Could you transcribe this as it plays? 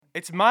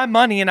It's my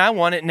money and I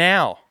want it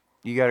now.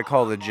 You got to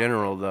call the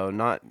general, though,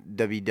 not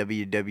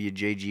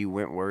WWWJG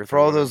Wentworth. For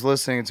all those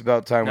listening, it's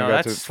about time No, we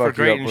got to that's for fuck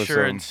you great up with some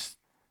insurance.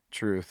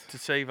 truth. To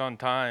save on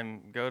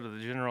time, go to the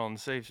general and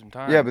save some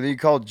time. Yeah, but you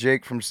called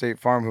Jake from State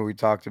Farm, who we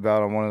talked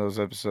about on one of those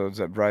episodes,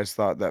 that Bryce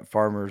thought that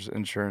farmers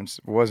insurance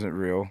wasn't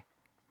real.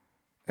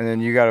 And then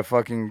you got to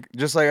fucking,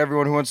 just like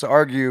everyone who wants to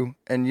argue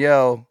and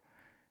yell,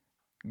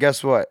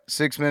 guess what?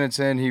 6 minutes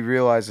in, he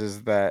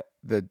realizes that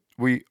the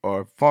 "we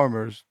are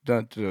farmers"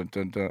 dun, dun,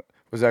 dun, dun,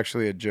 was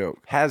actually a joke.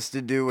 Has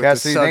to do with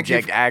Cassidy, the thank you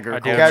subject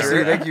agriculture.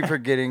 Cassidy, thank you for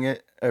getting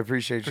it. I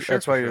appreciate you. sure,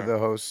 That's for why you're sure. the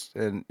host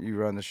and you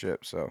run the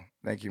ship. So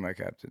thank you, my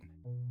captain.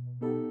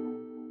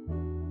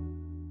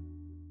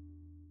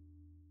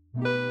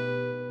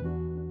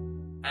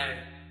 Hey,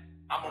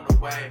 I'm on the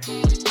way.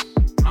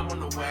 I'm on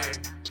the way.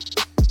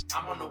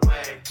 I'm on the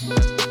way.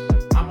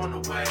 I'm on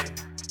the way.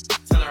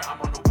 Tell her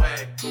I'm on the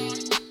way.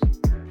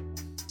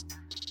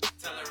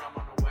 Tell her I'm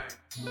on the way.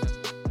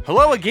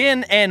 Hello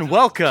again and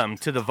welcome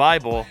to the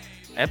Vibe,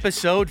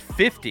 episode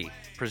 50,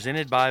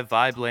 presented by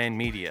Vibeland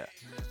Media.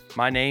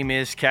 My name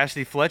is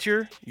Cassidy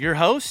Fletcher, your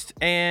host,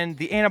 and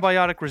the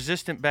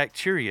antibiotic-resistant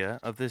bacteria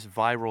of this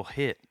viral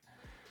hit.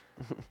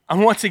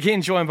 I'm once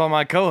again joined by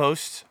my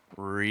co-host,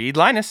 Reed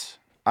Linus.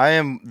 I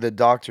am the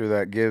doctor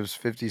that gives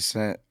 50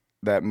 Cent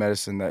that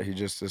medicine that he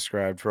just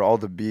described for all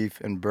the beef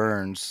and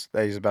burns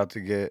that he's about to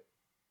get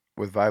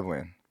with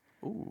Vibeland.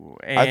 Ooh,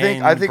 I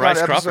think on Bryce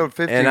episode Crawford.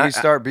 50 And we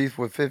start beef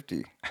with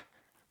 50.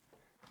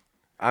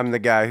 I'm the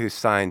guy who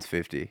signs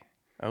 50.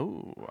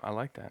 Oh, I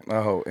like that.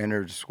 Oh,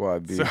 inner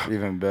squad beef,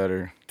 even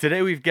better.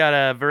 Today we've got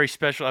a very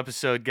special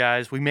episode,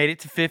 guys. We made it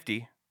to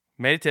 50.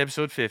 Made it to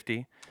episode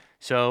 50.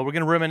 So we're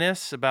going to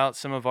reminisce about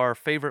some of our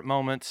favorite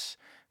moments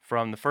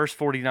from the first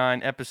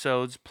 49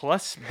 episodes,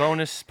 plus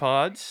bonus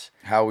pods.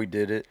 How we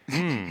did it.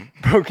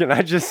 Bro, can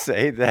I just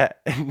say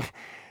that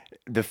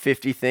the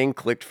 50 thing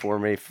clicked for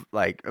me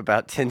like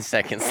about 10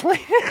 seconds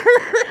later?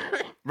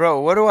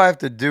 Bro, what do I have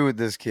to do with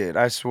this kid?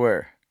 I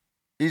swear.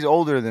 He's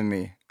older than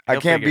me. I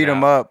He'll can't figure beat it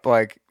him out.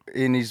 up,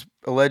 and he's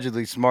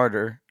allegedly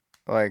smarter.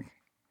 Like,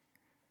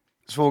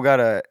 this fool got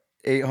a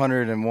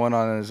 801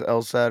 on his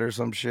LSAT or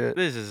some shit.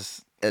 This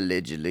is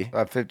Allegedly.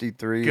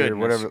 53 or Goodness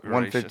whatever, gracious.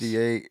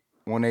 158,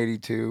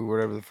 182,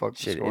 whatever the fuck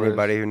the Shit, score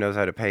anybody is. who knows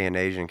how to pay an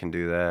Asian can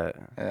do that.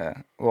 Yeah.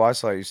 Well, I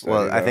saw you study.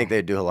 Well, I though. think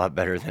they do a lot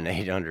better than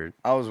 800.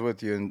 I was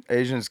with you, and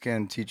Asians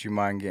can teach you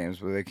mind games,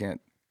 but they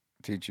can't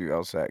teach you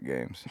LSAT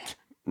games.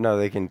 No,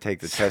 they can take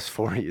the test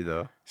for you,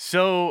 though.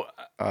 so.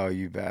 Oh,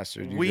 you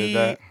bastard. You did We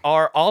that?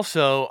 are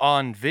also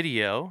on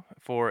video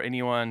for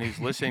anyone who's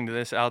listening to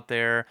this out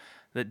there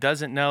that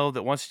doesn't know,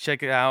 that wants to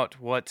check out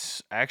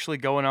what's actually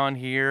going on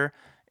here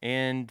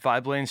in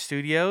Vibeland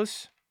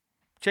Studios.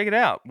 Check it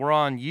out. We're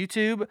on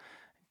YouTube.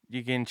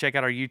 You can check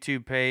out our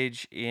YouTube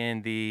page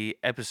in the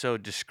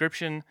episode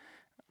description.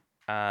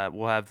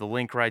 We'll have the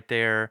link right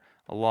there,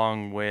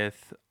 along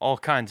with all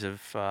kinds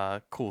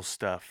of cool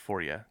stuff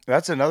for you.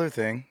 That's another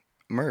thing.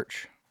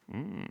 Merch.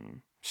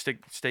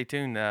 Stay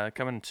tuned.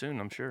 Coming soon,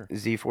 I'm sure.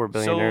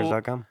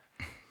 Z4billionaires.com.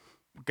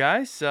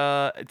 Guys,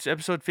 it's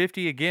episode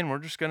 50 again. We're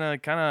just gonna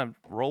kind of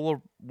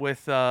roll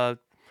with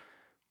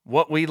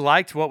what we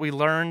liked, what we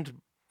learned,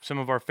 some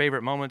of our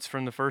favorite moments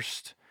from the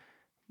first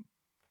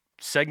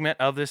segment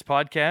of this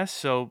podcast.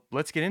 So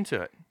let's get into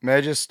it. May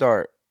I just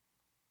start?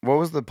 What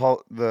was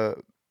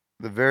the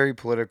very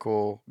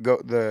political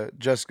the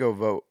Just Go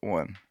Vote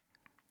one?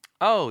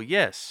 Oh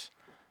yes,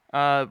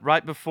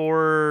 right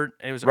before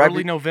it was Right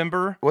early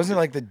November. Wasn't it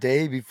like the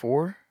day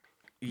before?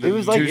 It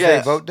was like Tuesday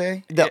yes. vote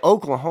day? The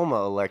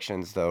Oklahoma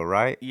elections, though,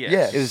 right? Yes.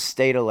 Yes. It was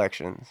state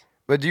elections.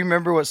 But do you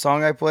remember what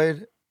song I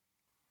played?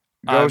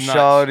 Go I'm not-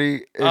 Shawty,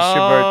 it's your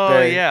Oh,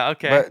 birthday. yeah,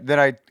 okay. But then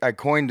I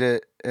coined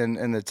it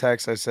in the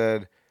text. I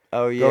said,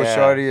 Oh, yeah. Go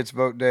Shawty, it's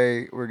vote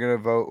day. We're going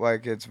to vote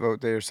like it's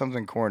vote day or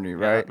something corny,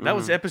 right? That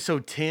was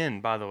episode 10,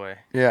 by the way.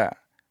 Yeah.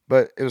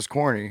 But it was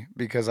corny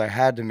because I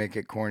had to make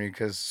it corny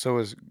because so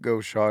is Go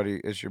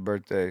Shawty, it's your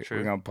birthday. True.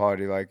 We're going to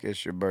party like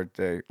it's your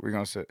birthday. We're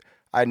going to sit.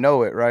 I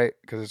know it, right?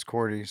 Because it's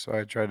corny. So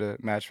I tried to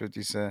match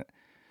 50 Cent.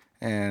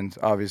 And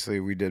obviously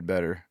we did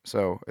better.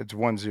 So it's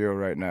 1-0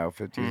 right now.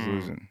 50 is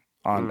losing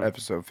on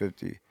episode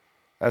 50.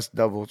 That's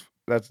double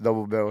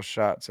barrel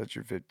shots at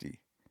your 50.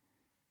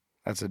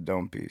 That's a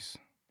dome piece.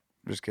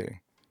 Just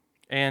kidding.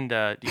 And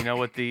do you know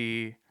what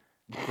the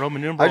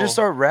Roman numeral? I just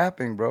start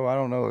rapping, bro. I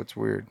don't know. It's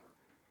weird.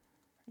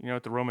 You know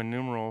what the Roman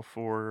numeral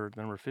for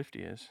the number 50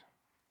 is?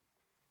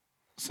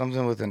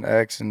 Something with an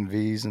X and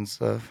V's and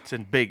stuff. It's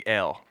in big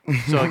L.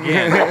 So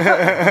again,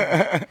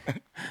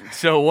 once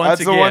That's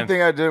again, the one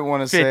thing I didn't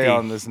want to say 50.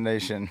 on this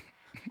nation.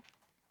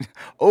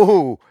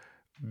 Oh,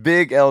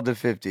 big L to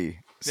 50.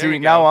 there we See,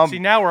 now go. I'm See,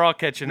 now we're all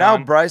catching now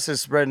on. Bryce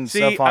is spreading See,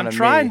 stuff onto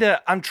me.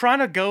 I'm trying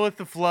to go with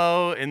the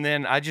flow, and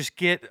then I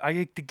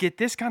get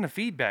this kind of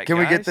feedback. Can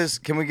we get guys. this?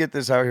 Can we get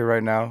this out here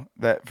right now?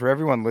 That for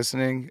everyone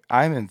listening,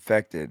 I'm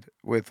infected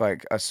with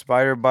like a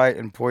spider bite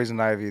and poison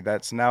ivy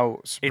that's now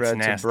spread to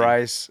nasty.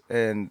 Bryce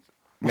and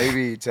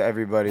maybe to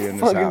everybody in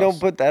this Fucking house. don't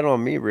put that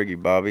on me, Ricky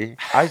Bobby.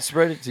 I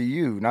spread it to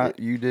you, not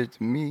you did it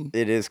to me.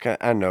 It is kind.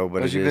 I know,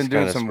 but But it you've is been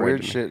doing kinda some spread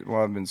weird to me. shit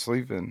while I've been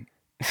sleeping.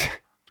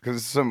 Because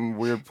it's some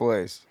weird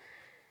place.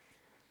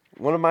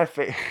 One of my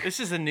favorite. This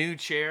is a new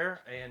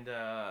chair, and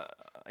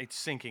it's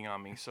sinking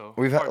on me. So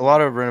We've had a lot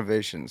of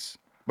renovations.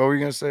 What were you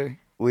going to say?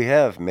 We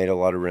have made a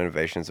lot of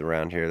renovations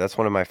around here. That's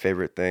one of my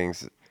favorite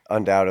things.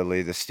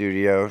 Undoubtedly, the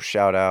studio.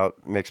 Shout out,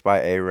 mixed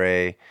by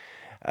A-Ray,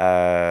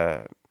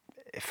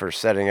 for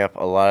setting up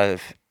a lot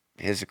of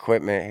his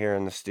equipment here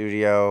in the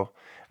studio,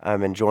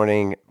 and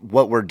joining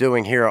what we're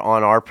doing here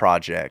on our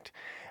project,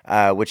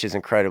 which is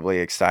incredibly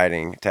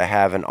exciting to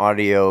have an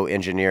audio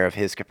engineer of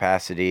his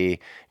capacity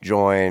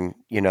join,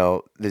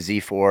 the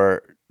Z4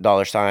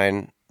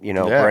 $,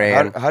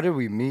 brand. How did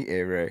we meet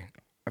A-Ray?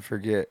 I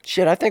forget.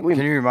 Shit, I think we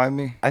Can you remind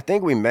me?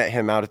 met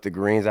him out at the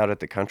Greens, out at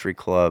the country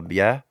club.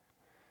 Yeah,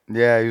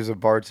 Yeah, he was a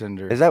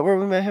bartender. is that where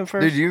we met him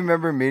first? Dude, do you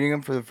remember meeting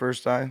him for the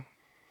first time?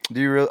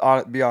 Do you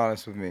really be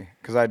honest with me?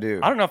 Because I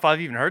do. I don't know if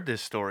I've even heard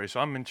this story, so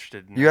I'm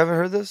interested. In You haven't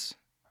heard this?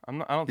 I don't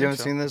You think haven't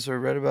so. seen this or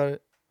read about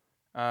it?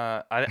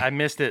 I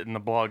missed it in the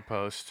blog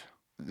post.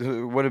 It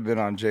would have been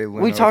on Jay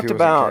Leno. we if talked he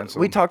wasn't about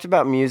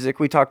canceled. music.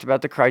 We talked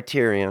about the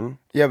Criterion.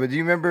 Yeah, but do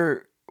you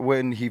remember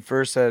when he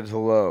first said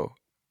hello?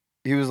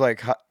 He was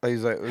like,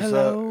 he's like, what's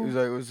Hello. up? He's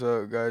like, what's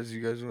up, guys?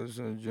 You guys want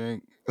some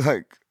drink?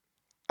 Like,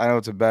 I know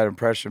it's a bad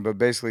impression, but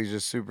basically, he's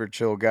just super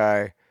chill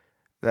guy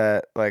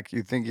that like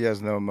you think he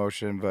has no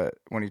emotion, but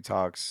when he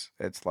talks,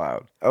 it's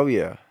loud. Oh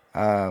yeah.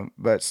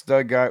 But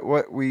stud guy,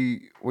 what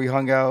we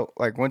hung out,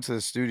 like went to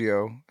the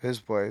studio, his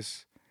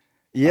place.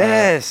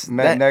 Yes.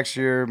 Met next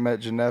year,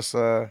 met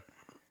Janessa,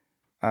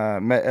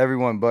 met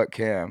everyone but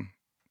Cam,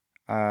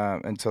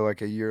 until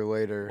like a year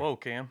later. Whoa,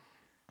 Cam.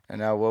 And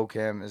now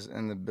WoCam is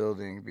in the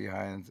building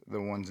behind the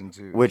ones and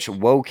twos. which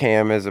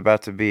WoCam is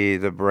about to be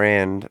the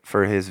brand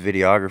for his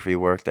videography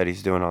work that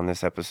he's doing on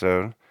this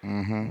episode.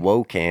 Mm-hmm.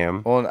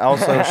 WoCam. Well, and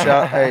also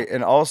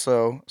and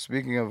also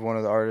speaking of one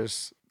of the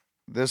artists,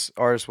 this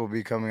artist will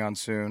be coming on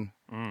soon.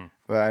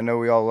 But I know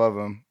we all love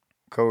him.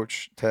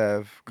 Coach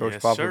Tev, Coach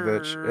Yes,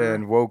 Popovich, sir.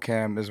 and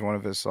WoCam is one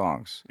of his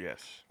songs.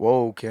 Yes.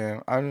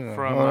 WoCam. I don't know.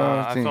 From, Hold on,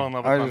 I team. Fell in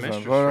Love I with My just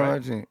Mistress, hold on,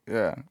 right? team.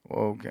 Yeah,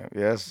 WoCam.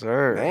 Yes,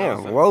 sir.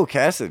 Damn, Whoa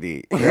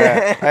Cassidy.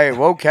 Yeah. Hey,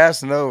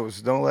 WoCast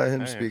knows. Don't let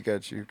him Hey. speak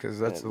at you because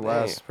that's Yeah, the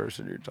last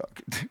person you're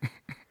talking to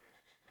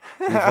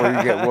before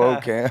you get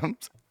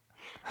WoCammed.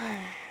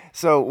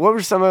 So, what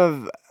were some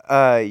of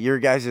your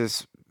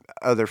guys'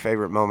 other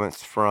favorite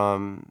moments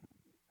from?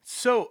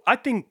 So I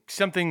think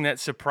something that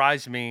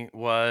surprised me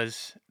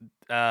was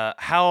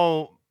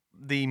how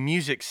the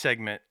music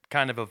segment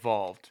kind of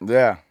evolved.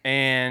 Yeah.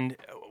 And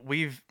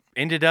we've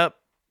ended up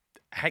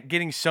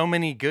getting so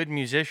many good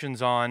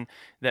musicians on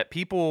that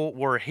people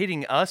were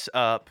hitting us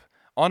up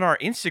on our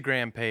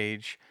Instagram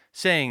page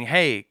saying,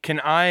 hey, can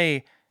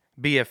I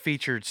be a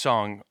featured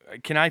song?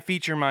 Can I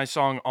feature my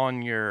song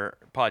on your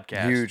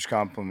podcast? Huge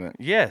compliment.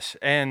 Yes.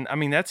 And I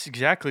mean, that's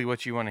exactly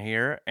what you want to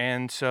hear.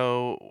 And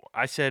so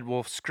I said,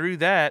 well, screw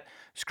that.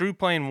 Screw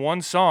playing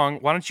one song.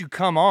 Why don't you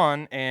come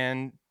on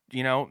and,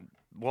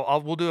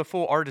 we'll do a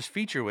full artist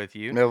feature with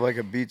you. You know, like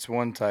a Beats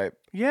One type.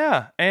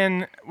 Yeah,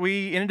 and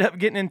we ended up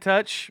getting in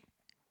touch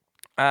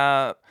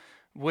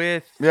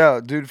with Yeah,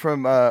 dude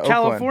from Oakland.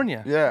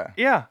 California. Yeah.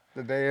 Yeah,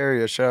 The Bay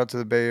Area. Shout out to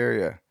the Bay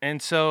Area.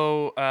 and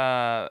so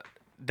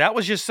that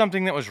was just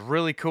something that was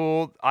really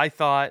cool. I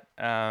thought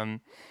that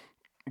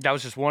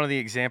was just one of the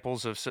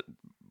examples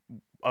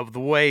of the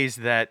ways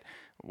that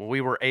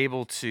we were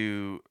able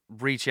to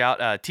reach out.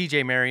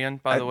 TJ Marion,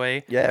 by the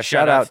way. Yeah,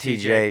 shout out to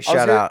TJ.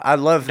 Shout out. I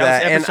love That was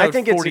that, and I episode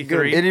think it's a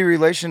 43. good. Any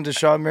relation to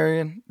Sean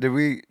Marion? Did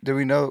we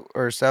know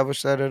or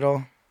establish that at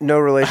all? No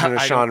relation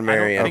to I Sean don't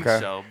Marion. think Okay.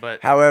 so,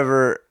 but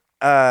However,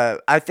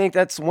 I think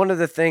that's one of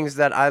the things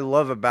that I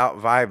love about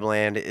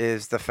Vibeland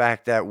is the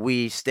fact that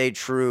we stay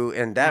true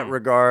in that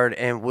regard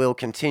and will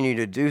continue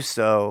to do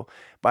so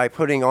by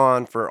putting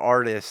on for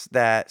artists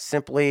that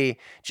simply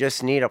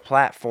just need a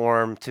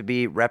platform to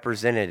be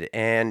represented.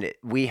 And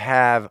we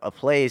have a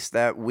place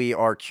that we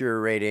are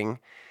curating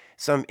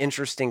some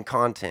interesting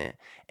content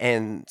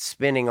and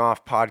spinning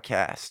off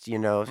podcasts,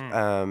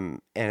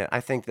 and I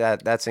think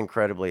that that's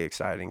incredibly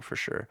exciting for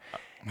sure.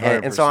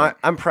 And so 100%.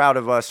 I'm proud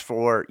of us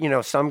for,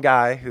 some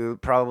guy who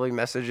probably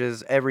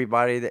messages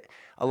everybody, that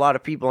a lot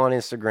of people on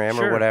Instagram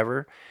Sure. or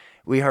whatever.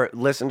 We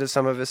listened to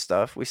some of his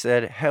stuff. We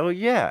said, hell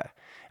yeah.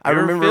 I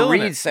You're remember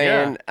feeling Reed it,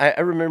 saying, I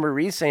remember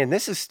Reed saying,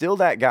 this is still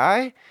that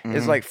guy.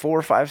 It's like 4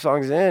 or 5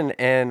 songs in.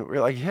 And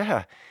we're like,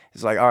 yeah.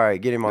 It's like, all right,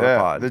 get him on the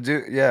pod.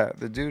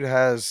 The dude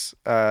has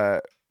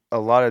a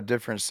lot of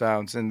different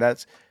sounds, and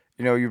that's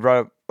you brought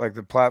up like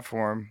the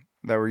platform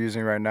that we're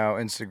using right now,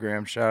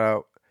 Instagram. Shout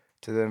out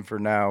to them for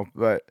now,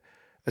 but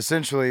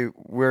essentially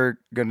we're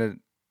gonna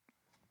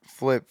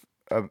flip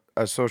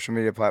a social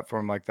media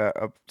platform like that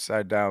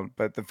upside down.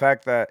 But the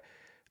fact that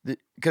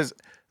because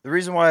the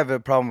reason why I have a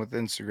problem with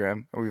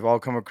Instagram, and we've all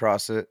come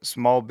across it,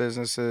 small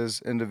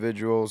businesses,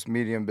 individuals,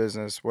 medium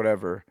business,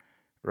 whatever,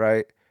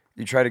 right?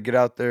 You try to get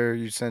out there,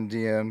 you send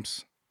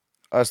DMs.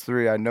 Us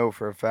three, I know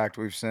for a fact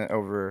we've sent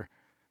over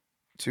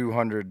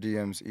 200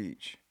 DMs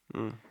each.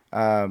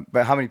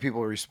 But how many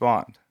people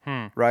respond?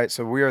 Right?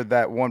 So we are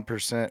that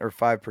 1% or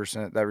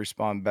 5% that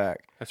respond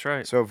back. That's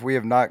right. So if we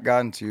have not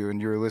gotten to you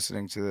and you're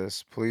listening to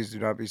this, please do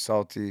not be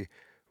salty.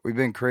 We've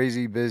been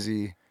crazy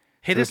busy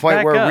Hit to us the point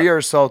back where up. we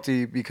are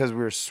salty because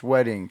we're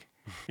sweating.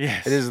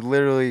 Yes. It is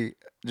literally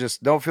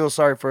just don't feel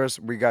sorry for us.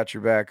 We got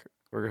your back.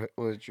 We'll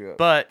hit you up.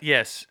 But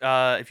yes,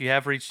 if you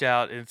have reached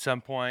out at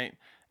some point,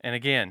 and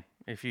again,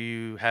 if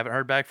you haven't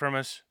heard back from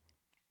us,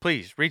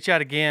 please reach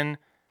out again.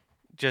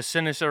 Just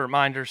send us a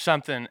reminder,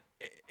 something.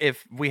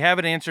 If we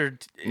haven't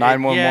answered it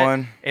 911.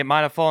 yet, it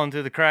might have fallen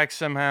through the cracks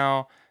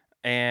somehow.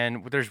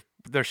 And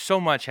there's so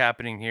much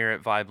happening here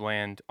at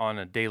Vibeland on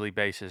a daily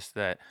basis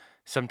that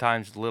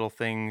sometimes little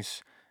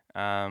things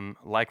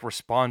like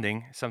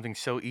responding, something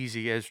so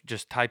easy as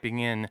just typing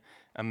in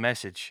a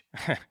message,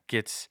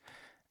 gets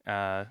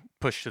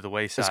pushed to the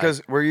wayside. It's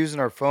because we're using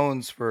our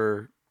phones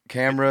for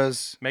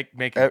cameras,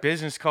 making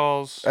business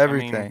calls,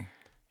 everything. I mean,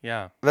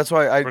 yeah, That's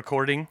why I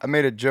recording.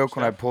 made a joke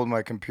when I pulled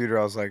my computer.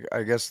 I was like,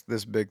 I guess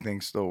this big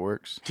thing still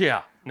works.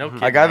 Yeah, no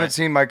kidding. Like I haven't right?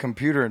 seen my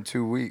computer in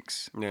 2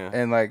 weeks. Yeah.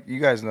 And like you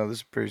guys know, this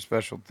is a pretty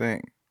special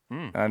thing.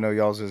 And I know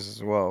y'all's is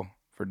as well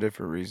for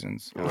different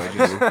reasons.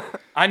 Allegedly.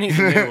 I need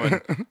a new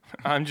one.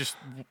 I'm just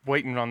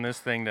waiting on this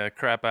thing to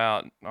crap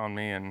out on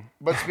me, and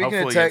But speaking of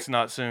hopefully tech- it's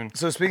not soon.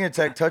 So speaking of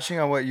tech, touching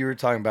on what you were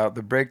talking about,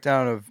 the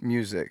breakdown of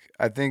music,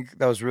 I think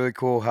that was really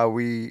cool how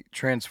we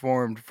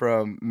transformed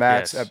from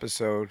Matt's Yes.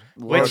 episode.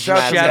 Which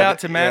shout shout out out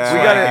to Matt.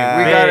 Yeah.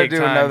 we Swagman. gotta Big do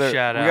time another. We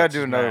shout out gotta to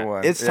do another Matt.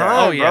 one. It's Yeah.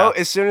 time, Oh, yeah. bro.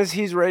 As soon as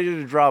he's ready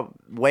to drop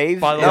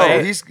waves. By the No,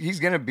 way- he's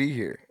gonna be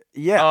here.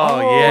 yeah. Oh,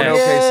 yes.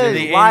 In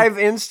OKC. The Live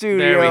in studio.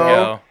 There we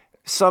go.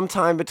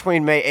 Sometime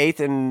between May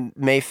 8th and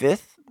May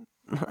 5th.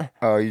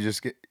 Oh,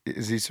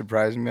 is he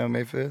surprising me on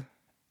May 5th?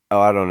 Oh,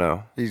 I don't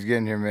know. He's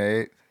getting here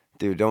May 8th.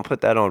 Dude, don't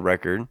put that on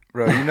record.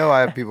 Bro, you know I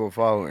have people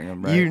following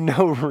him, right? You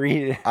know,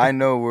 read it. I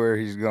know where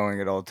he's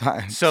going at all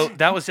times. So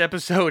that was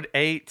episode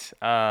 8.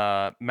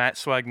 Matt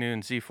Swagnew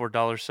and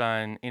Z4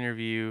 $sign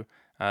interview.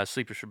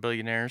 Sleepers for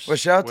Billionaires. well,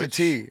 shout out to which-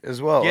 T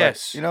as well. Like,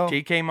 Yes, you know,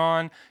 T came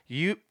on.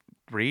 You,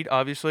 Reed,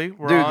 obviously,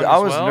 were dude, on I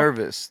as was well.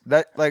 nervous.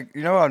 That like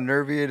you know how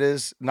nervy it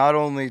is, not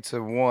only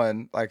to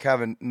one, like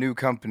have a new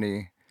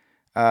company,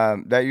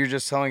 that you're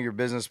just telling your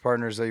business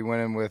partners that you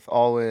went in with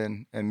all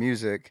in and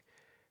music,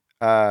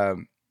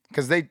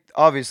 because they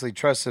obviously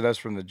trusted us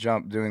from the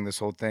jump doing this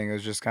whole thing. It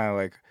was just kind of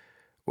like,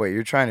 wait,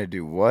 you're trying to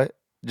do what?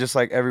 Just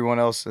like everyone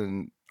else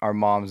and our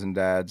moms and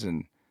dads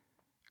and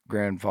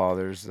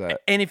grandfathers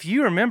that And if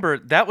you remember,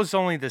 that was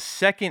only the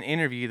second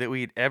interview that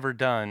we'd ever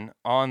done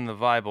on the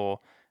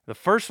Bible. The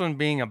first one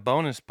being a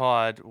bonus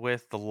pod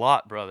with the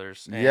Lott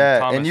brothers. And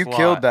Thomas and you Lott.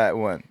 killed that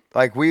one.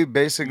 Like we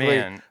basically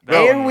Man, that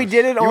And one we was-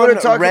 did it You wanna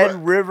on talk Red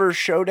about- River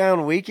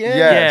Showdown weekend.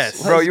 Yes,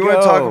 Yes. bro. Let's You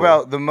want to talk go.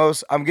 about the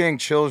most? I'm getting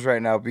chills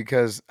right now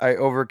because I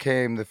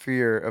overcame the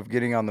fear of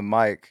getting on the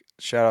mic.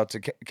 Shout out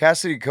to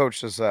Cassidy,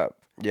 coached us up.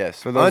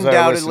 Yes, For those that are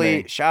undoubtedly,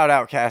 listening. shout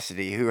out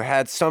Cassidy, who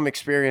had some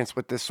experience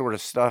with this sort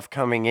of stuff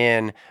coming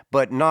in,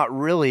 but not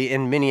really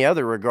in many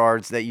other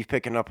regards that you're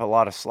picking up a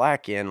lot of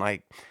slack in.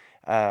 Like,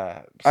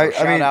 so I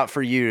shout mean- out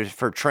for you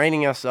for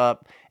training us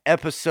up.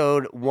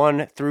 Episode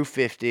 1 through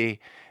 50,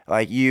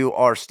 like you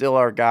are still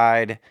our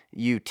guide.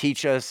 You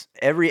teach us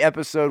every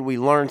episode. We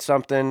learn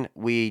something.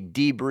 We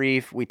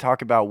debrief. We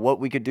talk about what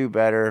we could do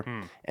better,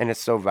 and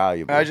it's so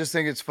valuable. I just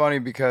think it's funny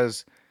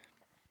because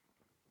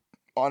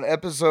on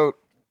episode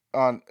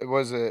 4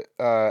 was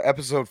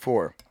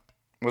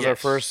our Yes.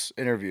 first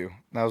interview.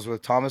 That was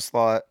with Thomas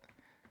Lott.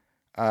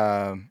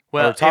 Well,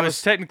 or it Thomas,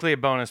 was technically a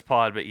bonus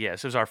pod, but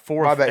yes, it was our my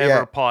fourth bad, ever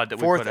yeah, pod that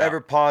we fourth put out.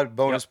 ever pod,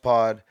 bonus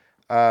pod,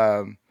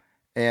 and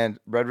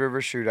Red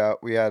River Shootout.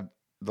 We had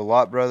the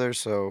Lott brothers,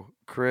 so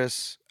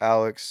Chris,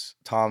 Alex,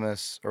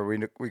 Thomas, or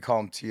we call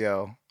him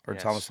TL or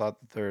Yes. Thomas Lott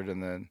the third,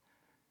 and then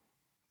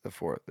the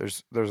fourth.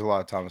 There's a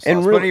lot of Thomas And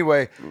Lotts. really- But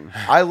anyway,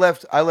 I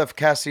left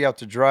Cassie out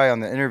to dry on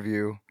the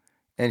interview,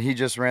 and he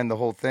just ran the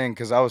whole thing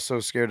because I was so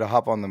scared to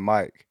hop on the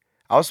mic.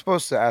 I was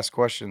supposed to ask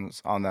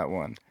questions on that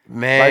one.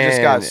 Man, I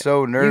just got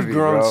so nervy, You've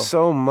grown bro.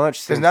 so much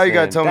since now you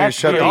gotta then. tell me to That's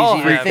shut the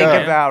crazy freak to think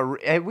up. about.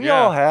 And we Yeah.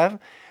 all have.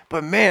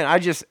 But man, I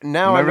just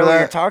now Remember I know what that?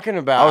 you're talking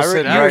about. I was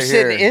sitting you were right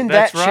sitting here. in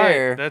That's that right.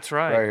 chair. That's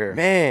right. Right here,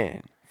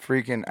 Man,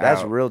 freaking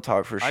that's out. real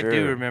talk for sure. I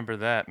do remember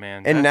that,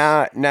 man. And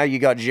That's- now you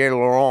got Jay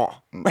Laurent.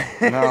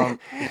 No,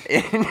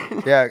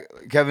 yeah,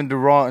 Kevin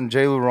Durant and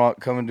Jay Laurent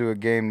coming to a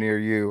game near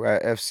you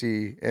at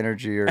FC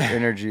Energy or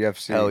Energy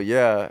FC. Hell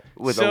yeah,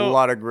 with a So-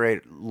 lot of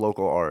great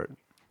local art.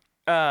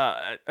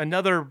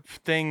 Another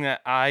thing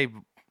that I,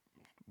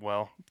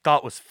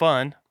 thought was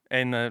fun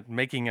in the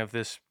making of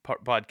this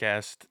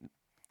podcast,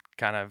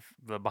 kind of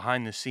the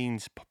behind the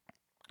scenes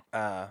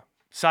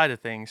side of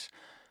things.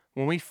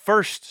 When we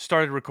first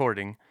started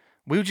recording,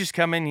 we would just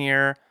come in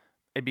here.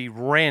 It'd be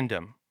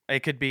random.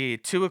 It could be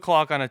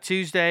 2:00 on a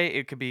Tuesday.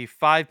 It could be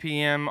 5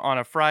 p.m. on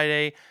a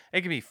Friday.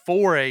 It could be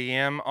 4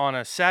 a.m. on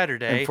a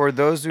Saturday. And for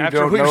those who after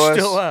don't we were know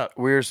still us, up.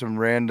 we are some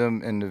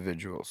random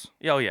individuals.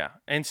 Oh, yeah.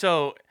 And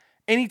so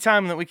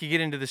anytime that we could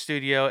get into the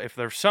studio, if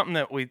there's something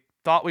that we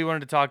thought we wanted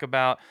to talk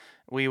about,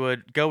 we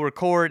would go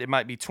record. It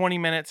might be 20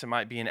 minutes. It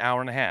might be an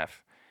hour and a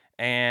half.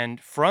 And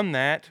from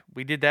that,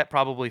 we did that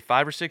probably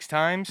 5 or 6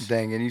 times.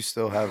 Dang, and you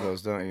still have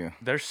those, don't you?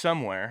 They're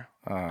somewhere.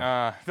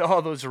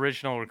 All those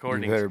original You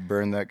recordings. better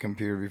burn that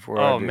computer before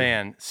I Oh, do.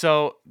 man.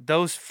 So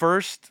those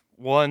first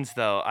ones,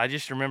 though, I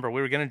just remember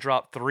we were going to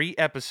drop 3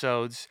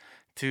 episodes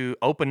to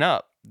open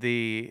up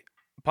the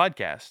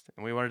podcast.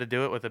 And we wanted to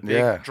do it with a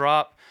big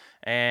drop.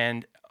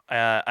 And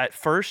at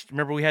first,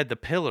 remember we had the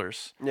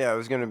pillars. Yeah, it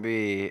was gonna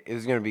be.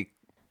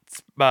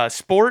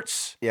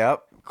 Sports,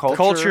 Yep.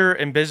 culture,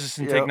 and business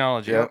and Yep.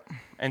 technology. Yep.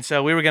 And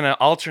so we were going to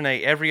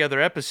alternate. Every other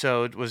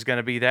episode was going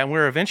to be that. And we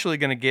were eventually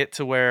going to get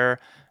to where,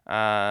 we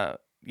were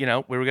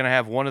going to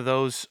have one of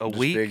those a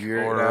week.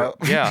 figure it or out.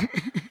 Yeah.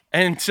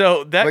 And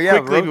so that But yeah,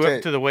 quickly went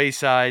rotate. to the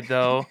wayside,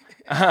 though.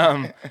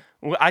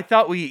 I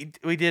thought we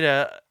did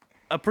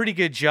a pretty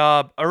good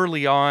job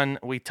early on.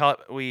 We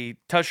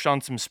touched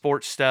on some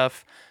sports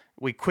stuff.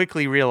 We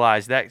quickly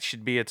realized that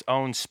should be its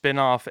own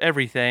spin-off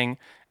everything,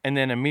 and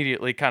then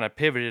immediately kind of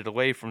pivoted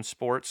away from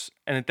sports.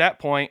 And at that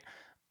point,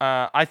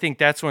 I think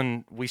that's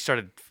when we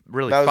started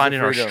really That was the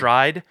finding our freedom.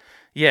 stride.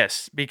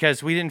 Yes,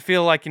 because we didn't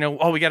feel like,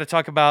 we got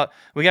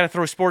to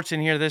throw sports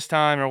in here this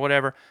time or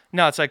whatever.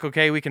 No, it's like,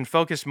 okay, we can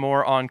focus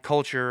more on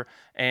culture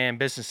and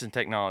business and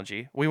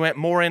technology. We went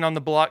more in on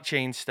the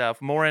blockchain stuff,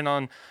 more in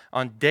on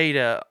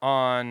data,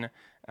 on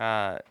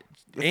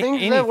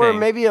Things that we're anything.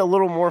 maybe a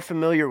little more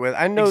familiar with.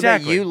 I know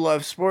Exactly. that you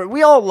love sport.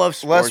 We all love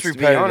sports, Less to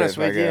be honest repetitive,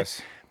 I with you.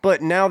 guess.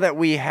 But now that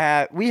we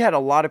had a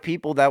lot of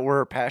people that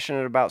were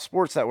passionate about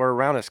sports that were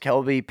around us,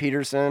 Kelby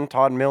Peterson,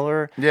 Todd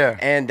Miller. Yeah.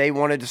 And they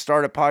wanted to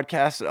start a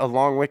podcast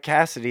along with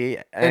Cassidy.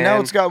 And now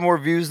it's got more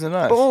views than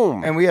us.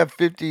 Boom. And we have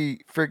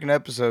 50 freaking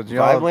episodes.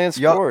 Vibeland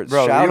Sports,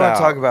 Bro, shout you want out. to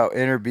talk about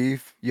inner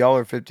beef? Y'all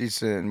are 50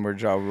 Cent and we're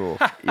Ja Rule.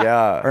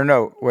 Yeah. Or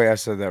no, wait, I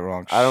said that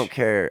wrong. I don't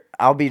care.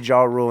 I'll be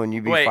Ja Rule and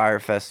you be Wait.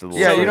 Fire Festival.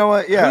 Yeah, you know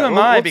what? Yeah. Who am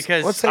let- I? let's-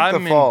 Because let's take I'm the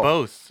in fall.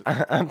 both.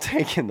 I'm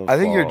taking the I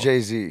think you're fall.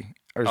 Jay-Z.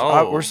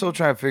 Oh. We're still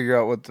trying to figure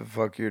out what the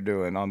fuck you're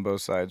doing on both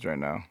sides right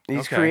now. He's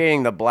Okay.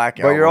 creating the Black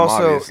But Album, you're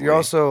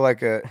obviously.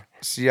 like a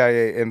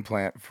CIA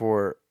implant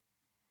for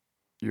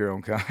your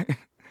own kind.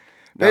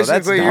 No, that's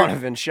Basically, you're-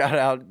 Donovan. Shout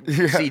out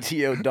Yeah.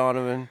 CTO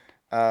Donovan.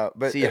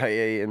 but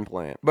CIA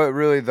implant. But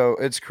really, though,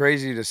 it's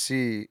crazy to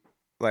see.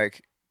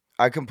 Like,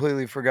 I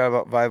completely forgot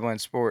about Vibeland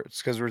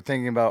Sports because we're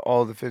thinking about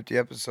all the 50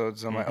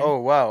 episodes. I'm like, oh,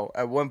 wow.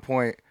 At one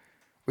point,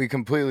 we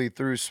completely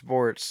threw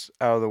sports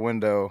out of the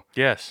window.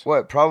 Yes.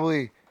 What?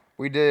 Probably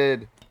we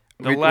did.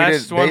 The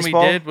last did one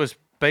baseball. we did was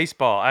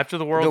baseball after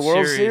the World The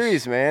World Series.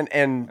 Series, man.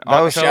 And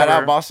That was shout out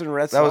October. Boston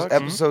Red That was Sox.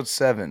 episode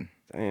 7.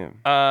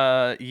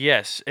 Damn.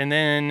 Yes, and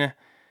then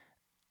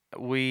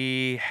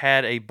we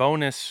had a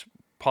bonus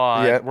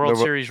pod Yeah, World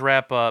the- Series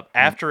wrap up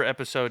after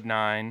episode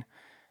 9,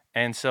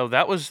 and so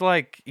that was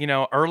like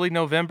early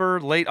November,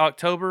 late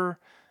October,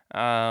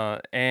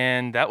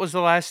 and that was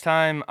the last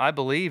time I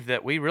believe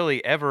that we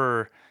really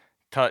ever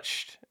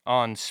touched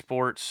on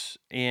sports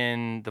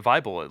in the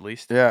Bible, at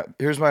least. Yeah,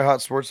 here's my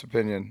hot sports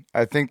opinion.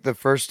 I think the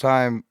first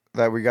time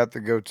that we got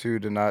the go-to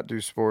to not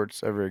do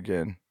sports ever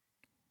again.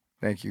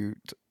 Thank you,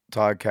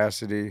 Todd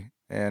Cassidy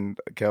and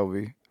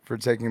Kelby, for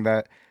taking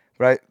that.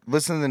 But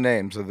listen to the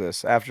names of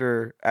this.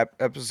 After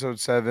episode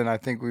 7, I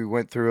think we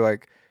went through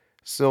like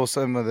still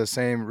some of the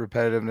same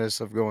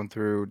repetitiveness of going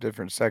through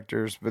different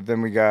sectors. But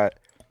then we got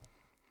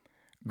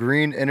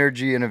green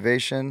energy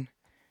innovation,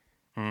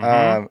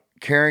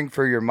 caring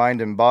for your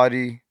mind and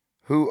body,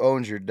 who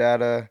owns your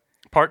data,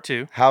 Part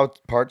 2.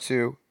 part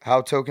 2,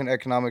 how token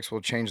economics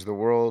will change the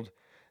world,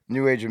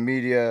 new age of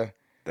media,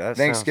 That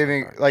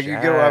Thanksgiving. sounds Like you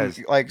get what I'm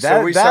jazz. like. That,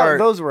 So we that- start.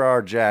 Those were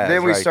our jazz.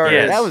 Then we right started-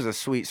 there. Yes. That was a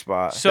sweet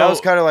spot. So that was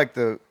kind of like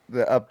the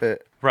up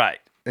it. Right.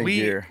 in We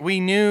gear. we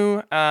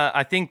knew.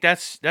 I think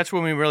that's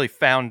when we really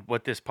found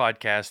what this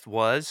podcast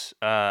was.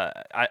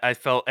 I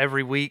felt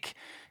every week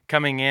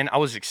coming in, I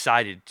was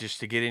excited just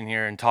to get in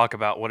here and talk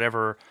about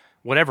whatever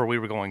we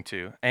were going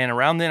to. And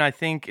around then, I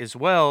think as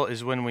well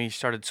is when we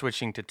started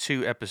switching to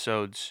 2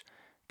 episodes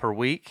per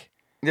week.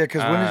 Yeah,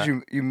 because when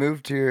did you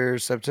moved here?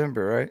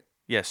 September, right?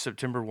 Yes,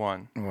 September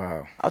 1.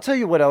 Wow. I'll tell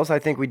you what else I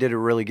think we did a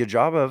really good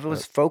job of. It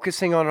was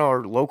focusing on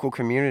our local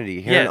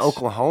community here in Yes.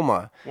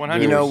 Oklahoma. 100%.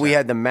 You know, we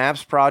had the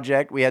MAPS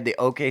project. We had the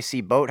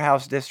OKC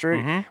Boathouse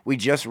District. Mm-hmm. We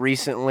just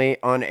recently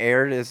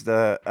unaired as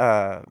the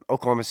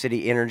Oklahoma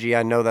City Energy.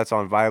 I know that's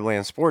on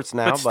Vibeland Sports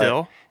now,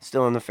 But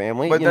still in the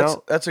family. But you that's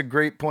know? that's a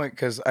great point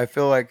because I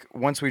feel like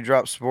once we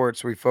drop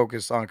sports, we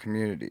focus on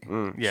community.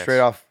 Yes. Straight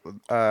off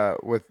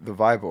with the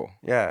Bible.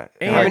 Yeah.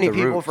 And How many the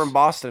people roots. from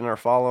Boston are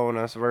following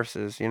us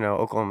versus,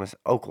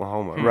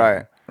 Oklahoma?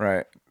 Right,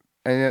 right.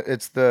 And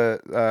it's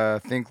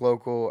the think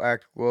local,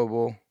 act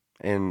global,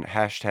 And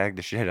hashtag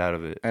the shit out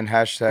of it. and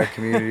hashtag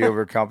community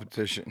over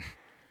competition.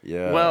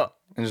 Yeah. Well,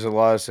 And there's a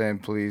lot of saying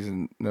please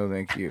and no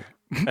thank you.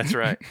 that's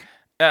right.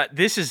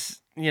 This is,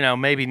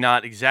 maybe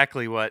not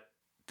exactly what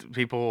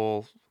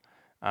people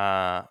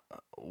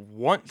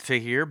want to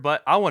hear,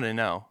 but I want to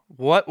know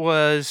what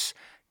was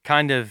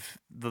kind of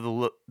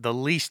the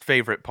least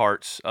favorite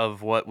parts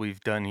of what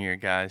we've done here,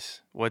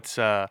 guys? What's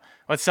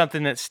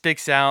something that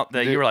sticks out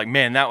that you were like,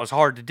 man, that was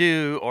hard to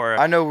do? Or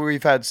I know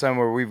we've had some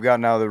where we've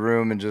gotten out of the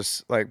room and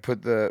just like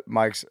put the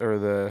mics or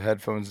the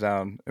headphones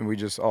down and we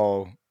just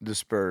all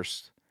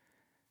dispersed.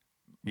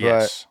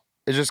 yes,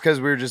 It's just because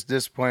we were just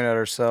disappointed at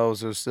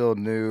ourselves. It was still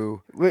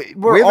new.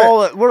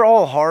 We're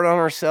all hard on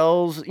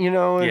ourselves, you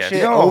know. And Yes. shit,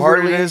 You know how hard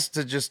it overly. is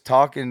to just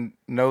talk and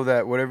know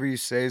that whatever you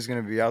say is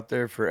going to be out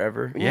there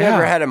forever? You Yeah.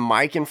 never had a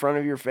mic in front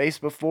of your face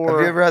before.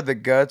 Have you ever had the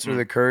guts Mm. or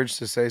the courage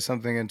to say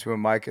something into a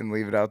mic and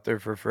leave it out there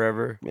for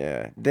forever?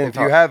 Yeah. Then If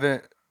you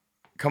haven't,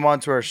 come on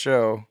to our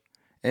show.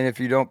 And if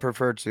you don't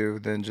prefer to,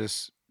 then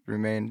just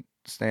remain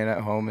staying at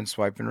home and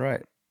swiping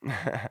right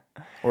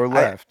or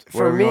left.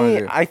 For whatever you wanna me,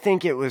 do. I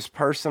think it was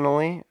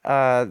personally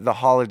the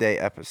holiday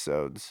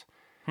episodes.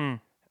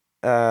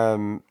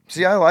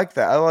 See, I like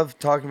that. I love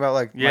talking about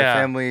like my Yeah.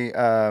 family See,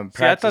 I thought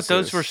those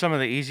practices. were some of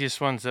the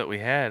easiest ones that we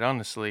had,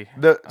 honestly.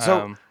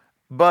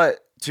 But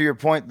to your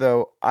point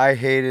though, I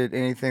hated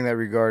anything that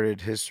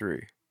regarded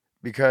history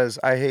because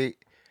I hate,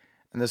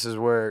 and this is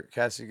where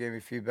Cassie gave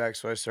me feedback,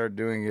 so I started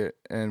doing it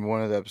in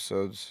one of the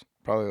episodes,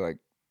 probably like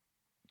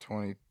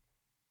 24.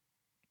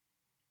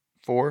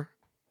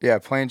 Yeah,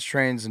 planes,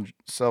 trains, and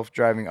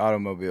self-driving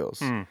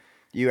automobiles.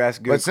 You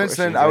ask good But since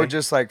then, questions, I eh? would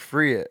just like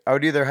free it. I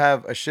would either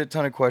have a shit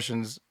ton of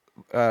questions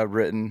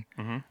written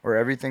or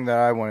everything that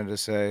I wanted to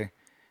say.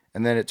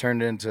 And then it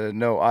turned into,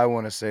 no, I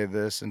want to say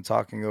this and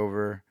talking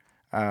over.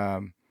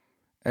 But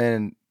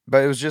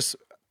it was just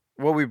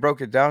what we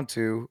broke it down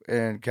to.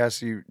 And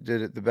Cassie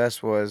did it the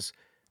best was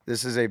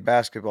this is a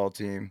basketball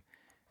team.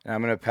 And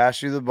I'm going to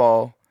pass you the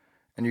ball.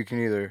 And you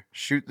can either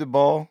shoot the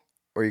ball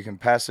or you can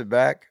pass it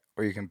back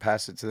or you can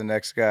pass it to the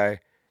next guy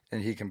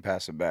and he can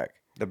pass it back.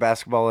 The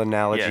basketball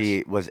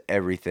analogy was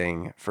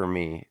everything for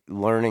me.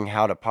 Learning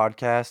how to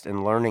podcast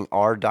and learning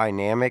our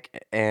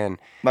dynamic, and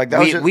Like that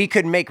was just- we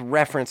could make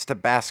reference to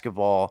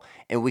basketball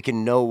and we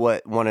can know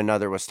what one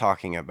another was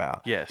talking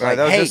about. Yes. Right, Like,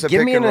 that was hey, just a give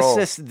pick me an and roll.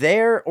 assist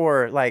there,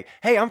 or like,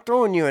 hey, I'm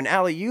throwing you an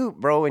alley-oop,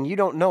 bro, and you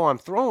don't know I'm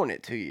throwing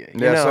it to you. You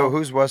Yeah, know? so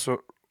who's Wessel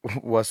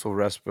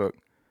Westbrook?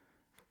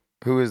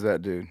 Who is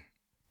that dude?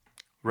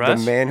 the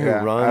Russ? man who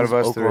Yeah, runs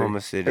Oklahoma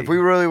City. If we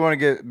really want to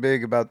get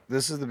big about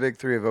this is the big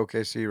three of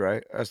OKC,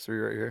 right? Us three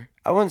right here.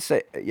 I wouldn't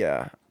say,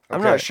 yeah.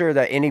 I'm Okay. not sure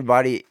that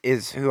anybody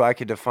is who I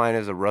could define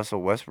as a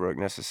Russell Westbrook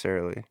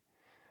necessarily.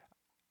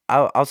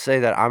 I'll say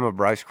that I'm a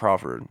Bryce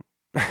Crawford.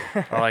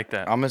 I like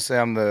that. I'm gonna say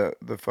I'm the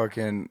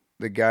fucking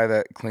the guy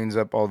that cleans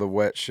up all the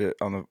wet shit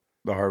on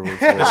the hardwood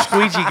floor. The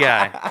squeegee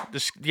guy.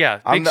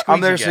 I'm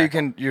Big there squeegee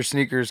so guy. your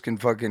sneakers can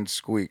fucking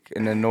squeak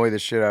and annoy the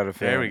shit out of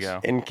fans. There we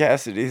go. And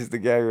Cassidy's the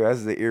guy who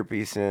has the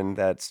earpiece in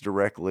that's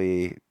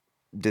directly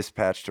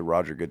dispatched to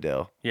Roger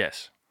Goodell.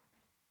 Yes.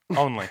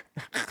 Only.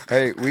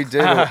 Hey, we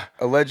did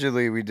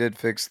allegedly we did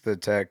fix the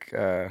tech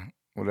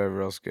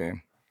whatever else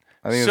game.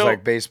 I think it So- was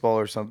like baseball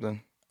or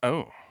something.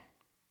 Oh.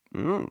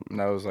 And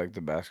that was like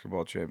the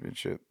basketball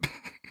championship.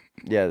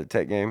 Yeah, the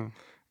tech game.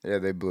 Yeah,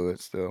 they blew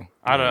it still.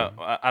 I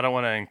don't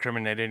want to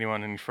incriminate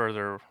anyone any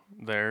further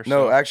there.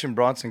 No, so- Action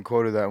Bronson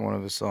quoted that in one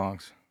of his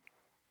songs.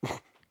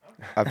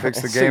 I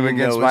fixed the So game you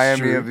against know it's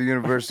Miami true. of the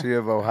University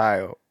of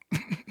Ohio.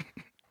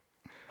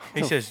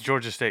 he says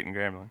Georgia State and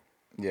Grambling.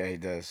 Yeah, he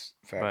does.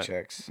 Fact But,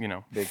 checks. you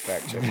know. Big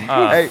fact check.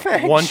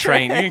 Hey, one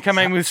train. You can come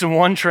in with some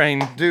one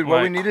train. Dude, what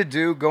we like- need to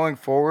do going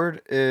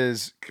forward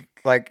is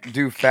like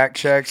do fact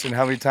checks and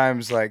how many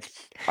times like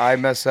I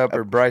mess up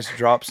or Bryce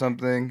drops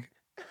something.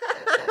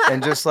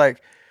 And just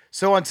like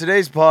so on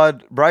today's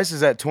pod, Bryce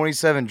is at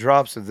 27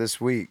 drops of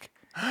this week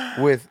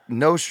with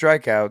no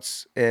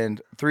strikeouts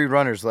and 3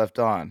 runners left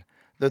on.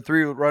 The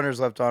 3 runners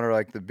left on are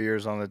like the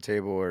beers on the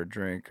table or a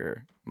drink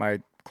or my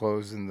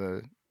clothes in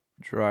the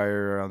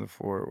dryer or on the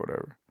floor or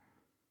whatever.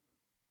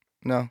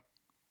 No.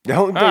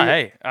 Don't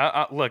Hey,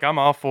 look, I'm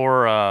all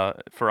for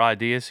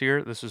ideas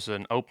here. This is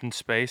an open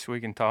space. We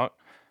can talk.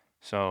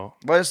 So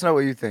Let us know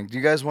what you think. Do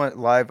you guys want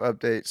live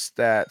update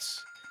stats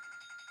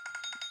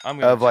I'm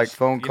gonna of like just-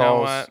 phone you know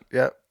calls? what?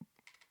 Yep.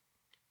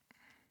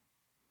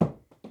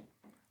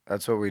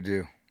 That's what we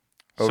do.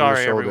 Over the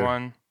Sorry, shoulder.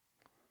 everyone.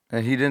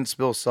 And he didn't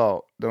spill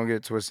salt. Don't get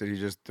it twisted. He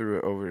just threw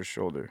it over his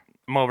shoulder.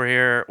 I'm over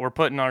here. We're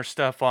putting our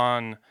stuff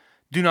on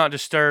Do Not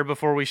Disturb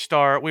before we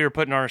start. We were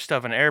putting our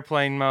stuff in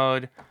airplane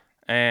mode,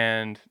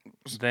 and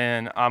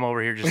then I'm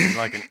over here just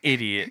like an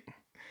idiot.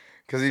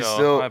 Because he's So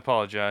still. I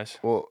apologize.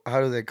 Well,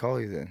 how do they call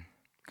you then?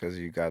 Because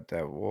you got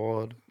that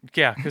wad.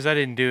 Yeah, because I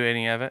didn't do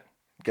any of it.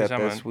 Got 'Cause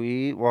I'm that a-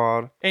 sweet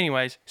wad.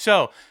 Anyways,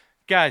 so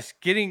guys,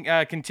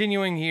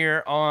 continuing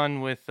here on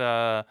with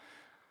our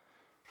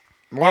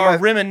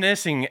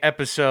reminiscing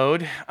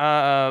episode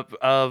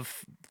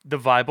of the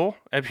Bible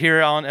up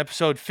here on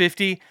episode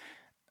 50.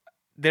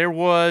 There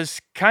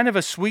was kind of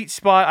a sweet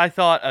spot, I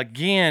thought,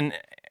 again,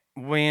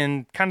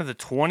 when kind of the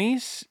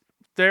 20s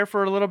there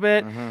for a little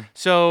bit.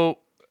 So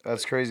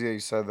That's crazy that you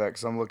said that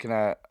because I'm looking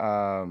at.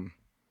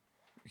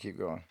 Keep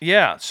going.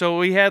 yeah, so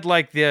we had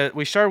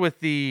we started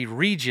with the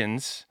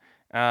regions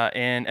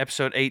in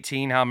episode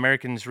 18, how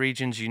Americans'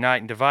 regions unite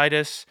and divide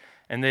us.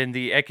 and then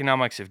the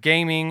economics of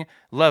gaming,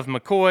 Love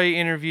McCoy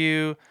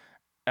interview,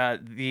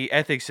 the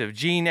ethics of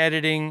gene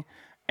editing,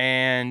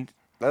 and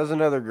That was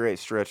another great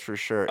stretch for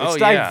sure. Oh,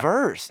 It's yeah.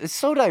 diverse. It's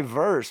so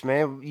diverse,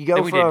 man. You then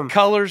go we from did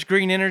colors,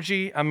 green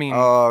energy. I mean,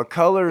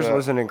 Colors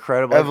was an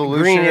incredible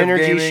Evolution Green of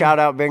Energy. gaming. Shout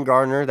out Ben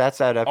Gardner. That's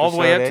that episode. all the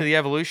way up eh? to the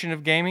evolution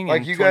of gaming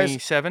Like in you guys-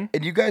 27.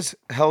 And you guys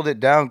held it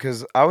down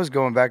because I was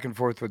going back and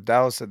forth with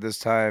Dallas at this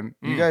time.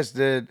 You guys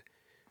did,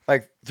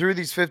 like, through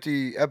these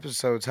 50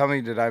 episodes, how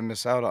many did I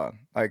miss out on?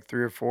 Like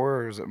 3 or 4,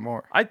 or is it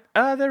more?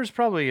 There's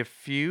probably a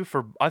few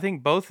for I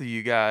think both of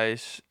you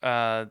guys.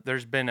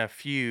 There's been a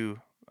few.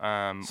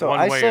 So one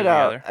I way set or the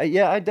out. other.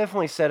 Yeah, I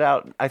definitely set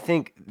out. I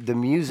think the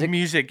music.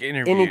 Music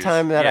interviews.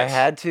 Anytime that yes. I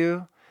had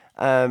to.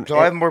 So I and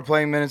have more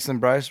playing minutes than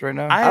Bryce right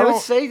now? I would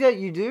don't- say that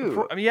you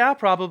do. Yeah,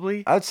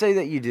 probably. I would say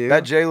that you do.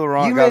 That Jay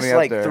Laurent you got missed me up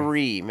like there.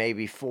 3,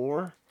 maybe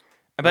 4.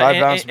 But I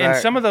and, bounced and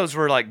back. some of those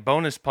were like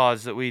bonus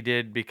pods that we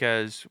did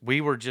because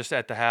we were just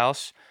at the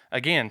house.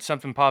 Again,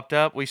 something popped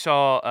up. We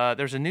saw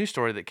there's a news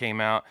story that came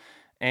out,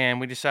 and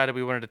we decided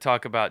we wanted to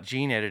talk about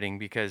gene editing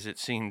because it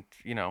seemed,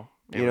 it You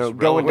was know, going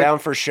relevant. down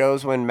for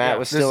shows when Matt Yeah.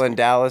 was still in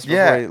Dallas before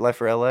Yeah. he left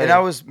for LA.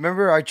 And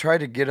remember, I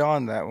tried to get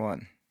on that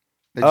one.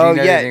 The Oh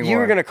gene yeah, editing you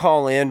were one. gonna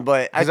call in,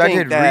 but I 'Cause I think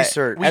did that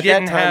research. We at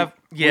didn't that time, have-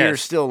 We were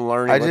yes. still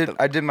learning.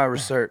 I did my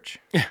research.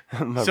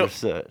 my So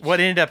research.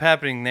 what ended up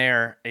happening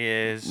there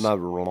is My I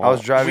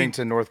was driving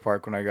to North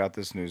Park when I got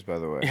this news, by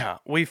the way. yeah,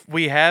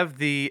 we have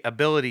the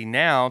ability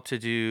now to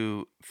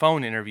do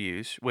phone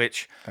interviews,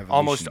 which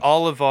almost Evolution.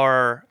 all of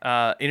our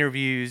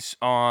interviews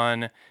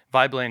on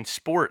Vibeland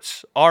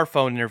Sports are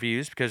phone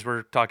interviews because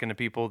we're talking to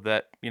people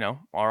that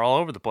are all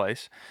over the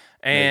place,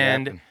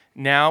 and happen.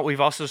 now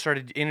we've also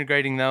started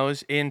integrating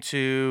those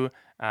into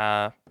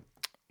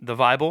the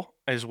Bible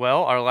as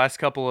well. Our last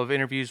couple of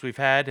interviews we've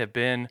had have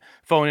been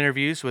phone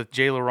interviews with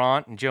Jay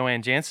Laurent and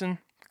Joanne Jansen.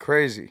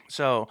 Crazy.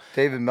 So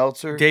David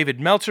Meltzer. David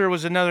Meltzer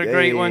was another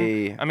great one.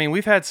 Yay. I mean,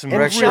 we've had some And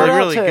really, shout out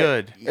really to-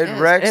 good And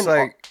Rex, and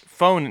like,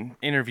 phone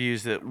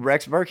interviews that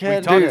Rex we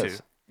Burkhead. talked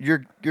Dude,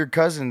 to. your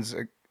cousin's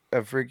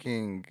a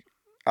freaking,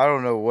 I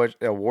don't know what,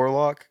 a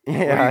warlock?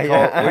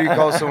 Yeah, What do you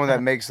call someone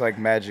that makes, like,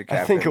 magic I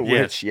happen? think a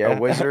Yes. witch. Yeah, A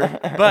wizard?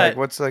 But Like,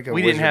 what's like a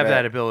we didn't wizard have that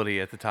at?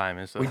 ability at the time.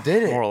 Is the We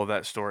did it. moral of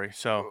that story.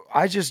 So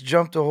I just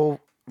jumped a whole,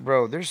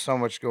 bro, there's so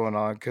much going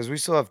on because we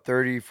still have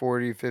 30,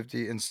 40,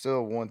 50, and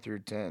still 1 through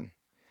 10.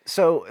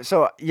 So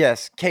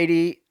yes,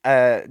 Katie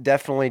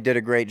definitely did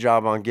a great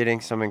job on getting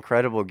some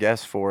incredible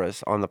guests for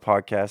us on the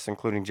podcast,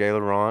 including Jay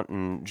Laurent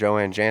and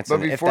Joanne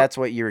Jansen. If before- that's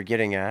what you were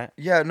getting at.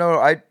 Yeah, no,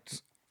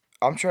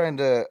 I'm trying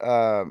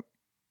to,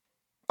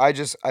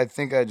 I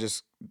think I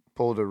just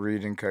pulled a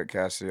Reed and cut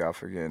Cassidy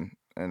off again,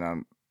 and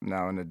I'm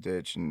now in a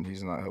ditch, and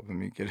he's not helping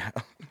me get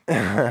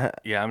out.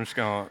 yeah, I'm just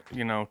gonna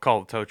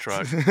call the tow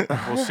truck.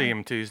 We'll see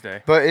him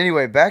Tuesday. But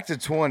anyway, back to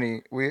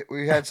 20. We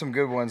had some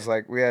good ones.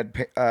 Like we had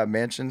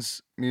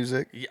Mansions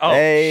music. Oh,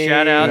 Hey,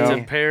 shout out you to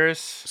know. Paris.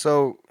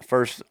 So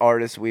First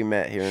artist we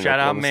met here. In Shout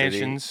out Oklahoma City.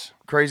 Mansions.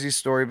 crazy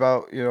story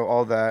about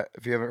all that.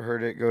 If you haven't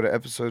heard it, go to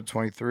episode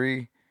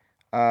 23.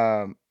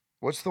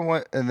 What's the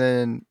one? And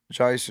then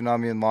Johnny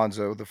Tsunami and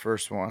Lonzo, the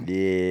first one.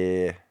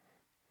 Yeah,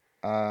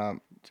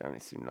 Um, Johnny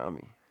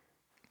Tsunami.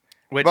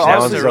 Which But that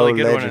was a also really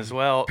good one legend. as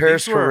well.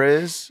 Paris These were-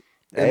 Fariz.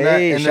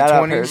 Hey, in shout the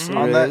out 20s Paris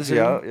on that Fariz,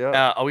 too.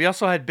 yeah. We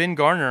also had Ben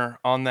Garner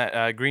on that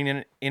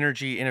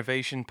Energy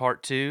Innovation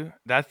Part 2.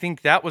 I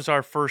think that was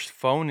our first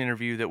phone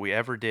interview that we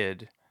ever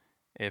did.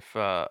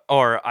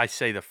 Or I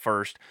say the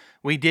first.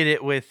 We did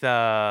it with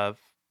Thomas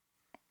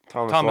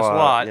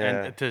Lott, yeah.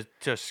 and to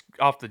just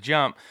off the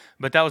jump.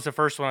 But that was the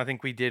first one I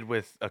think we did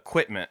with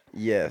equipment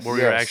Yes. where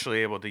we were Yes.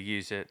 actually able to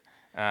use it.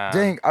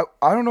 Dang, I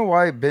don't know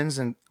why Ben's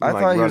in. I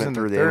Like thought he was running in the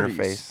through the 30s.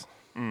 interface.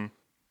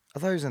 I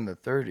thought he was in the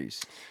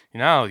 30s.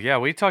 Yeah,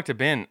 we talked to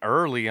Ben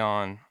early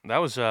on. That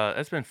was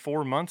that's been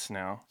 4 months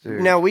now.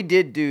 Dude. Now we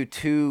did do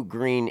 2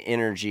 green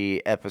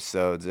energy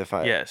episodes, if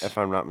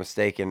I'm not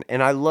mistaken,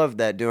 and I love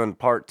that doing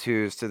part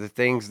 2s to the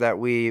things that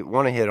we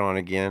want to hit on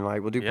again.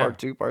 Like we'll do Yeah. part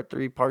 2, part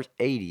 3, part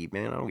 80.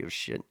 Man, I don't give a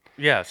shit.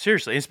 Yeah,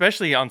 seriously,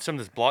 especially on some of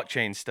this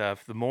blockchain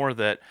stuff. The more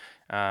that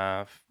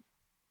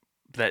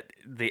that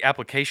the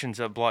applications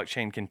of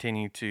blockchain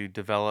continue to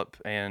develop,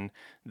 and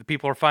the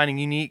people are finding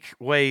unique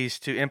ways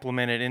to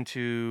implement it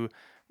into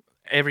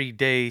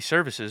everyday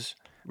services.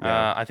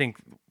 I think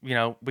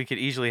we could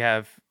easily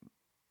have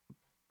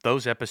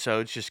those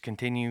episodes just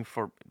continue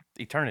for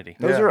eternity.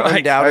 Those Yeah. are Like,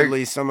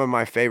 undoubtedly some of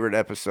my favorite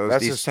episodes.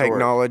 That's These historic.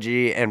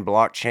 technology and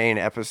blockchain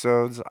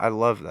episodes, I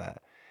love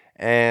that.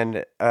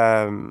 And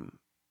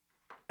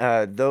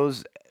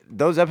those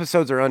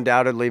episodes are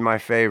undoubtedly my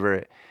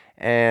favorite.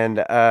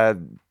 And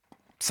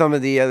some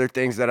of the other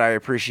things that I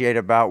appreciate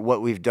about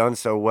what we've done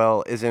so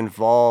well is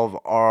involve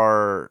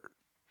our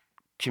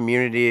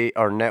community,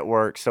 our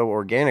network so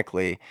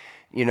organically.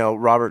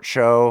 Robert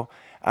Cho,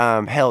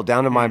 hell,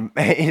 down to my,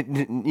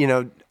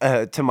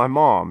 to my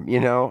mom.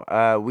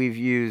 We've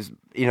used,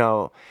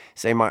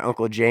 say my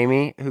Uncle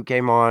Jamie, who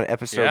came on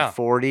episode Yeah.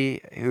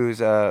 40,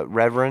 who's a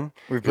reverend,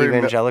 We've pretty mu-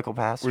 evangelical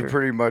pastor. We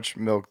pretty much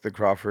milked the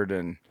Crawford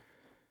and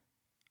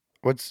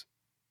what's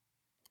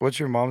What's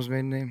your mom's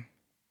maiden name?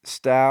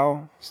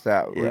 Stow.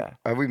 Stat. Yeah.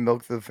 Have we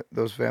milked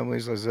those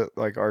families? Is it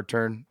like our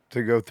turn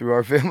to go through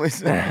our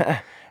families?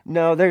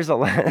 No, there's a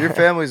lot. Your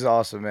family's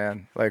awesome,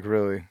 man. Like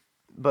really.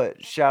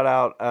 But shout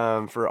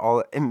out for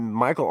all and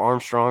Michael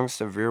Armstrong's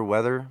Severe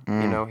Weather.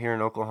 You know, here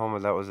in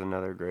Oklahoma, that was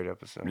another great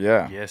episode.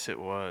 Yeah. Yes,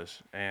 it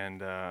was.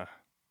 And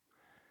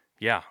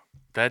yeah,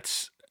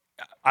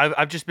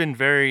 I've just been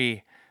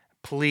very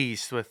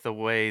pleased with the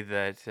way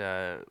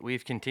that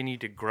we've continued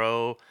to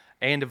grow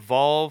and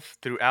evolve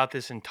throughout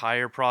this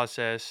entire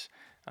process.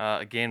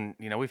 Again,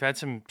 we've had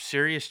some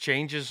serious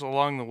changes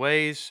along the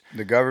ways.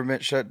 The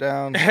government shut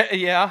down.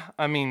 Yeah,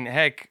 I mean,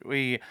 heck,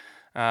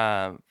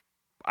 I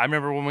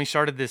remember when we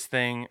started this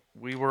thing,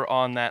 we were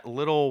on that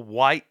little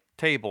white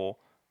table,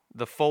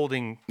 the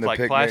folding The like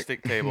picnic.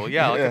 plastic table.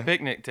 Yeah, like Yeah. a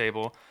picnic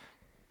table.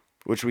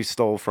 Which we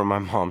stole from my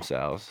mom's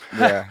house.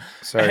 Yeah.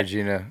 Sorry,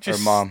 Gina.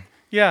 Just- or mom.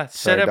 Yeah,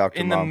 set Sorry, up Dr.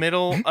 in the Mom.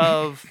 middle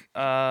of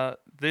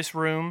this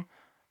room,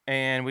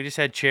 and we just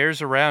had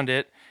chairs around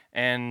it,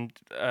 and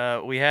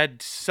we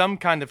had some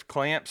kind of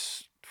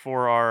clamps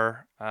for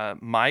our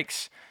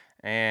mics,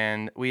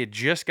 and we had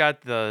just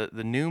got the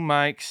new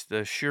mics,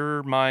 the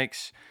Shure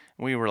mics.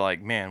 We were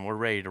like, man, we're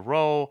ready to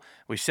roll.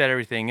 We set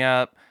everything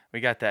up.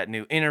 We got that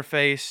new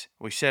interface.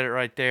 We set it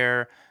right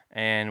there,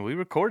 and we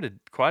recorded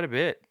quite a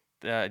bit.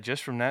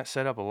 Just from that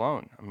setup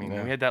alone. I mean,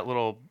 Yeah. we had that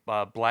little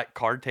black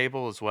card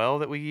table as well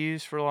that we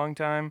used for a long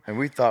time. And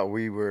we thought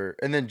we were.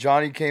 And then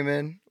Johnny came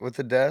in with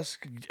the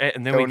desk.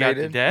 And then we got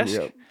the Donated? desk.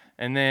 Yep.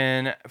 And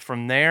then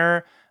from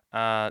there,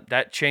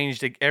 that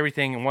changed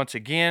everything. And once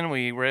again,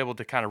 we were able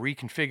to kind of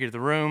reconfigure the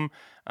room.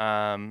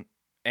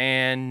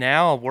 And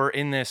now we're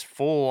in this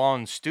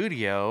full-on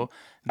studio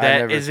I that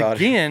never is, thought-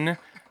 again,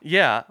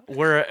 yeah,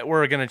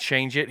 we're going to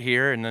change it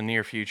here in the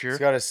near future. It's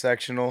got a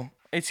sectional.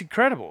 It's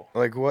incredible.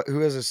 Like what?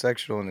 Who has a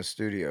sectional in a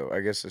studio? I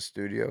guess a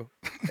studio.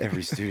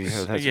 Every studio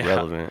that's Yeah.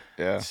 relevant.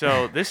 Yeah.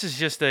 So this is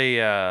just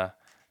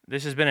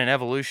this has been an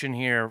evolution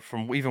here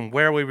from even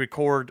where we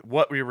record,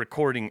 what we're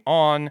recording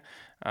on,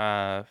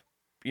 we're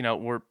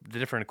the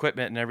different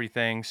equipment and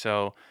everything.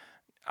 So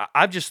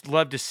I've just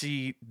loved to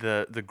see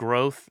the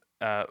growth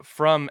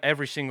from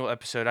every single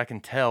episode. I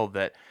can tell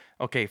that,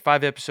 okay,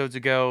 5 episodes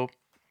ago,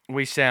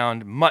 we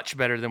sound much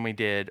better than we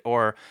did,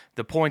 or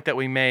the point that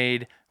we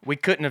made, we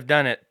couldn't have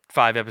done it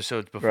 5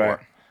 episodes before. Right.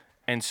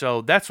 And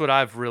so that's what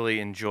I've really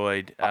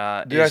enjoyed, Dude,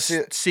 I is see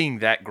it- seeing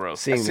that growth.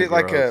 Seeing I see the it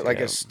like growth, a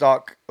yeah.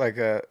 stock, like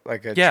a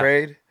Yeah.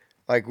 trade.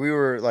 Like we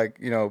were like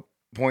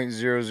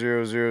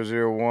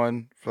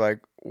 0.00001 for like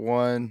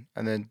 1,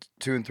 and then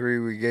 2 and 3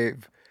 we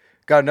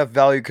got enough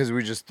value because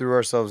we just threw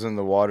ourselves in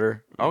the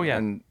water. Oh, yeah.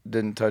 And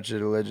didn't touch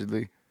it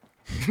allegedly.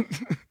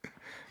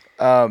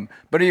 But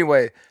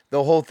anyway,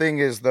 the whole thing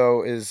is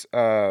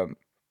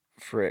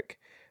frick.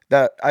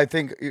 That I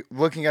think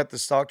looking at the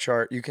stock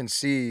chart, you can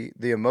see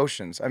the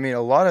emotions. I mean,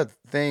 a lot of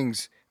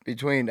things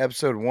between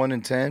episode 1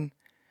 and 10,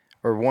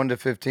 or 1 to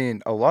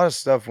 15, a lot of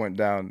stuff went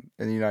down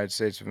in the United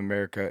States of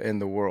America, in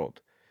the world,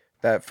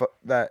 that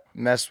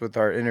messed with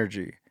our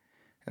energy.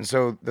 And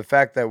so the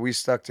fact that we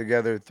stuck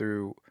together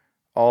through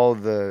all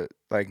the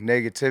like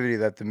negativity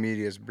that the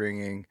media is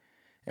bringing,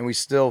 and we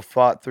still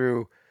fought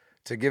through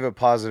to give a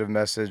positive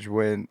message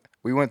when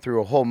we went through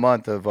a whole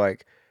month of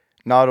like,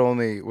 not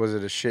only was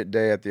it a shit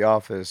day at the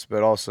office,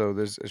 but also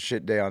there's a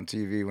shit day on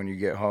TV when you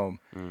get home.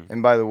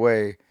 And by the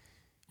way,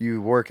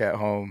 you work at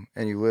home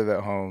and you live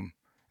at home,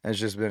 and it's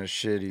just been a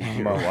shitty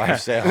My month.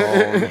 wife's at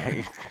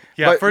home.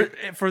 Yeah, But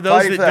for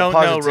those fighting that for that don't know,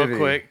 real positivity.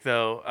 quick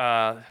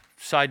though,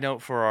 side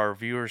note for our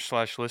viewers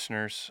 /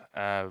 listeners,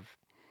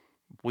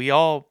 we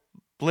all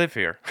live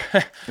here.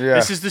 Yeah.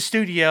 This is the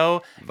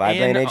studio.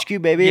 Vibeland in-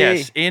 HQ, baby.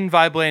 Yes, in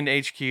Vibeland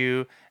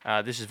HQ.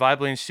 This is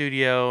Vibeland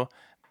Studio,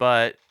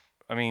 but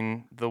I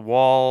mean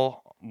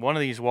one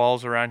of these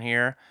walls around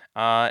here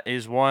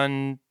is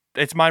one.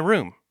 It's my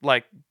room,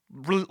 like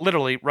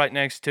literally right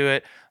next to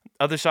it.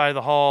 Other side of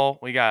the hall,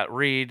 we got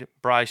Reed,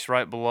 Bryce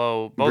right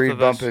below. Both Reed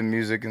of us. bumping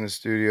music in the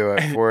studio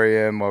at 4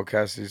 a.m. while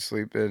Cassie's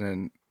sleeping,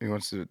 and he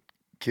wants to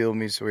kill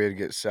me, so we had to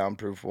get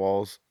soundproof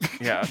walls.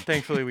 Yeah,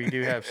 thankfully we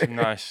do have some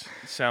nice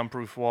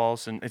soundproof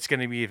walls, and it's going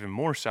to be even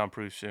more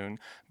soundproof soon.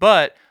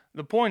 But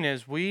the point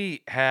is,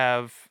 we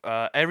have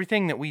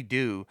everything that we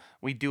do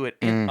it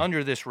in,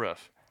 under this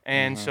roof.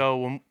 And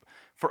so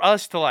for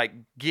us to like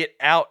get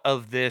out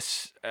of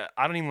this,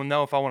 I don't even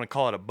know if I want to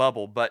call it a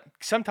bubble, but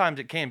sometimes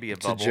it can be a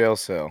It's a bubble. jail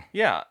cell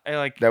Yeah, and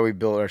like that we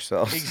built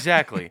ourselves.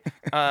 exactly.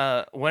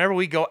 Whenever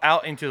we go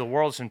out into the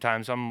world,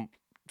 sometimes I'm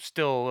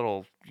still a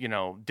little,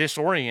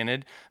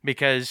 disoriented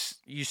because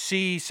you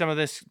see some of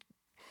this.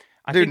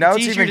 I Dude, think now it's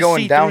it's easier even to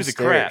going see through the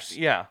crap. downstairs.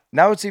 Yeah.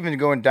 Now it's even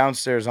going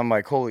downstairs. I'm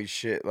like, holy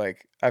shit!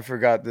 Like I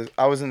forgot this.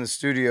 I was in the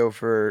studio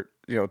for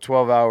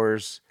 12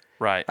 hours.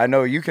 Right. I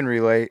know you can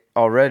relate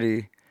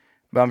already,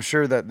 but I'm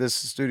sure that this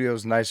studio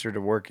is nicer to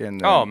work in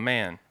than Oh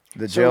man.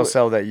 the jail So-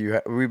 cell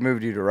that we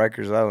moved you to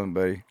Rikers Island,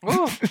 buddy.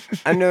 Ooh.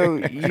 I know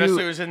Especially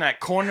it you. was in that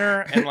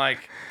corner, and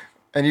like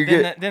And you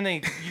then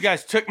get you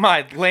guys took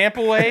my lamp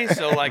away,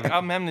 so like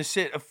I'm having to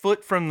sit a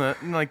foot from the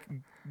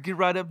get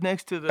right up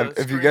next to the.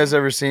 Have you guys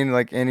ever seen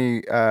like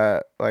any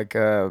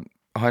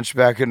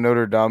Hunchback of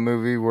Notre Dame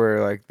movie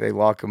where like they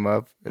lock him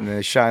up and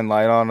they shine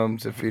light on him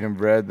to feed him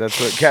bread? That's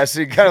what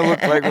Cassidy kind of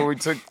looked like when we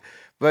took.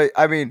 But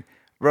I mean,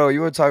 bro,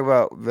 you want to talk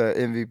about the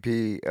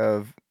MVP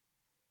of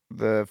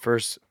the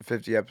first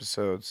 50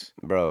 episodes?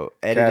 Bro,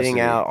 editing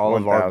Cassidy, out all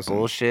of our 1000.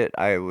 bullshit,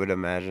 I would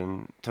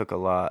imagine, took a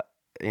lot.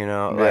 You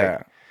know,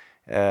 Yeah.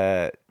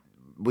 like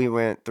we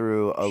went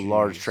through a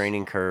large Jeez.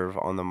 training curve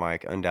on the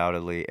mic,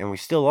 undoubtedly, and we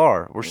still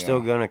are. We're still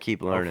Yeah. gonna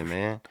keep learning,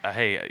 man.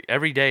 Hey,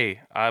 every day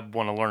I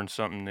want to learn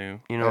something new.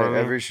 You know what I mean?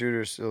 Every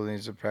shooter still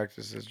needs to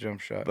practice his jump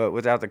shot. But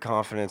without the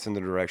confidence in the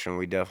direction,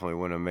 we definitely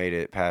wouldn't have made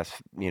it past,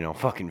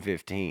 fucking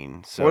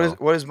 15. So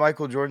What does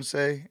Michael Jordan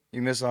say?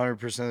 You miss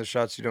 100% of the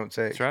shots you don't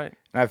take. That's right.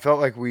 And I felt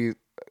like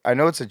I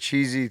know it's a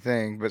cheesy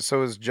thing, but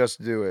so is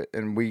Just Do It.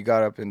 And we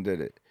got up and did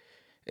it.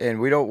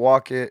 And we don't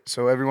walk it.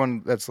 So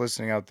everyone that's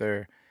listening out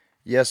there,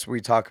 yes, we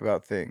talk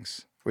about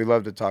things. We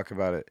love to talk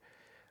about it.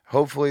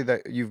 Hopefully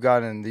that you've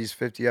gotten these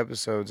 50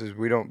 episodes is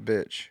we don't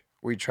bitch.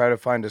 We try to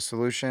find a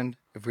solution.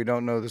 If we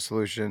don't know the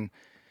solution,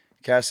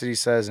 Cassidy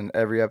says in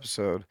every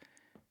episode,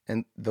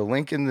 and the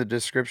link in the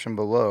description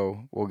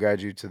below will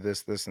guide you to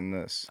this, this, and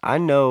this. I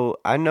know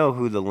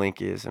who the link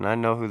is, and I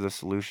know who the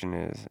solution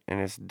is, and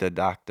it's the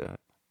doctor.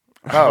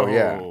 Oh,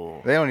 yeah.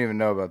 Oh. They don't even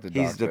know about the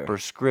He's the doctor.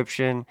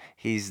 prescription.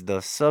 He's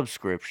the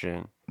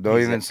subscription. Don't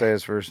he's even a- say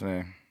his first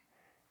name.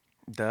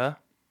 Duh.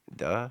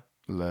 Duh.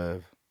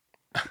 Love.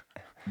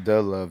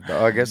 The love.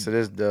 I guess it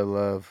is the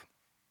love.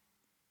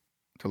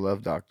 The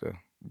love doctor.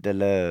 The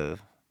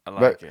love. I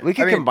like But it. We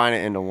can I mean- combine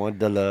it into one.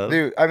 The love.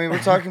 Dude, I mean, we're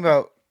talking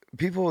about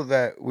people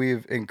that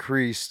we've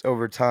increased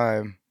over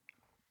time.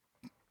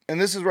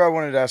 And this is where I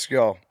wanted to ask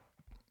y'all.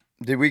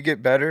 Did we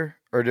get better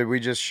or did we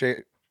just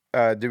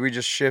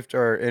shift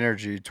our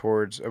energy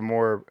towards a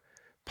more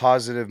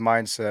positive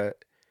mindset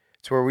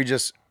to where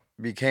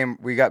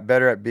we got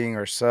better at being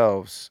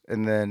ourselves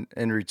and then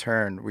in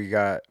return we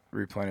got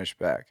replenished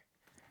back?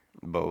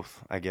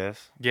 Both, I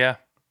guess. Yeah.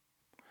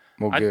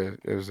 Well, I- good.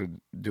 It was a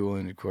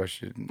dual-ended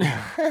question.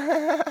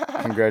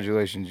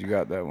 Congratulations, you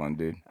got that one,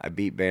 dude. I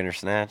beat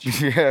Bandersnatch.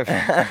 Yeah.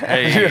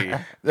 Hey.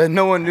 That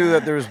no one knew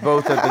that there was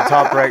both at the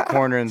top right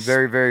corner in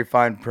very, very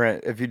fine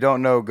print. If you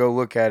don't know, go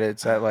look at it.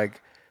 It's at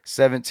like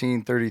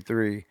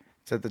 1733.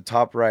 It's at the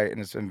top right,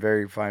 and it's in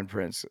very fine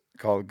print. It's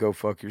called "Go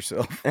Fuck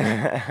Yourself." You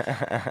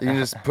can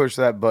just push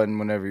that button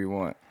whenever you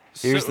want.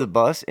 Here's So- the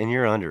bus, and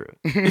you're under it.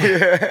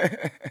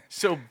 Yeah.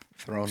 So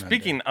Thrown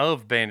speaking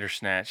of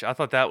Bandersnatch, I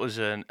thought that was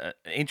an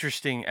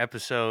interesting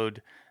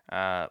episode.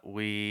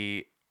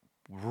 We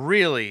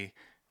really,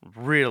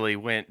 really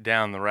went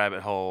down the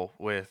rabbit hole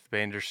with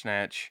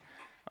Bandersnatch.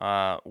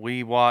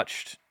 We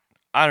watched,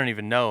 I don't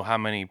even know how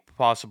many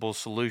possible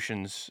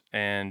solutions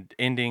and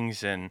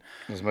endings, and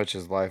as much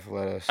as life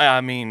let us. I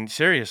mean,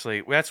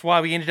 seriously, that's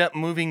why we ended up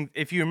moving.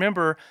 If you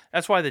remember,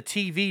 that's why the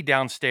TV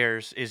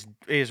downstairs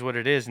is what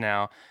it is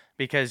now,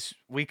 because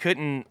we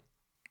couldn't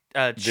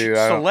Dude,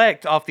 I don't-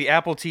 select off the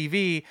Apple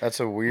TV. That's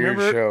a weird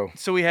Remember? show.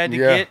 So we had to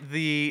Yeah. get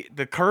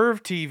the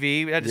curved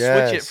TV. We had to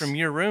switch it Yes. from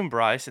your room,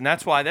 Bryce, and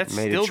that's why that's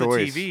Made a still the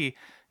choice. TV.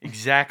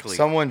 Exactly.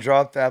 Someone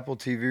dropped the Apple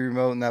TV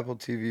remote, and the Apple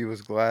TV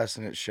was glass,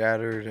 and it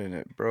shattered, and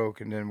it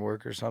broke, and didn't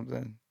work or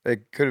something.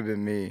 It could have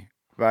been me,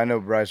 but I know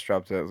Bryce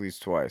dropped it at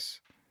least twice.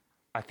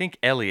 I think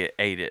Elliot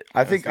ate it. I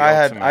That's think the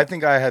I ultimate.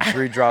 think I had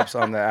 3 drops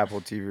on the Apple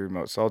TV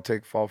remote, so I'll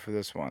take fall for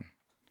this one.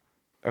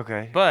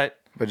 Okay. But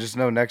But just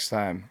know next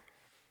time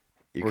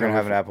You we're gonna coming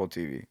have an for- Apple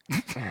TV.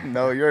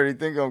 No, you already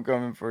think I'm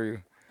coming for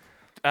you.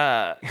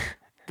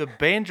 the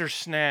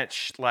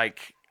Bandersnatch,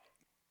 like,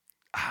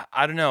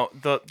 I don't know,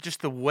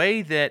 just the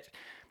way that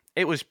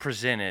it was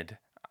presented,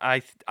 I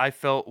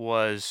felt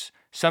was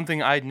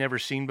something I'd never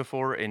seen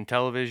before in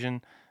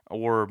television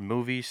or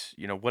movies,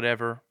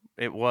 whatever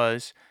it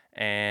was,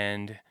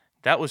 and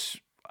that was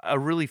a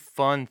really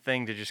fun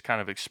thing to just kind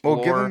of explore.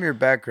 Well, give them your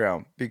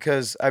background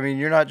because I mean,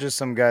 you're not just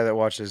some guy that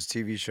watches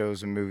TV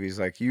shows and movies.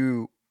 Like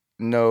you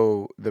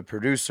know the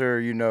producer,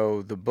 you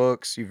know the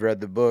books, you've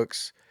read the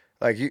books.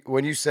 Like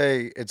when you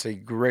say it's a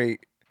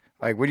great,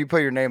 like when you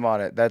put your name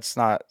on it, that's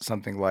not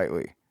something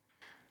lightly.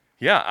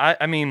 Yeah,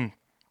 I mean,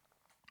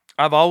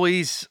 I've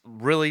always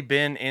really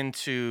been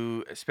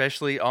into,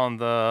 especially on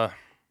the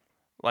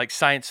like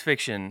science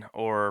fiction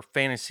or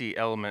fantasy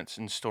elements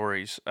and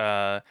stories.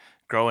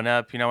 Growing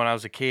up, when I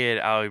was a kid,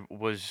 I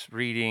was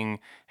reading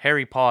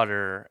Harry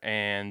Potter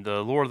and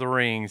the Lord of the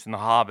Rings and the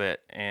Hobbit,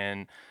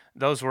 and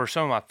those were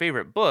some of my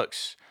favorite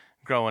books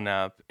growing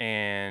up.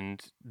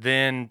 And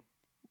then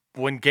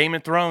when Game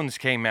of Thrones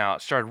came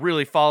out, started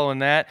really following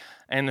that,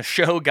 and the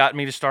show got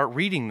me to start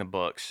reading the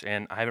books.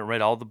 And I haven't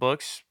read all the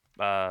books,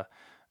 but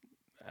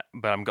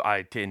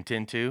I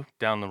intend to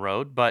down the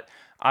road. But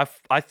I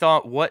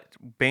thought what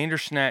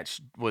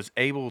Bandersnatch was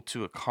able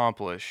to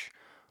accomplish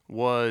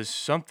was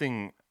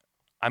something,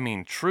 I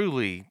mean,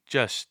 truly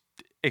just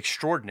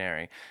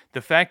extraordinary.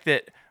 The fact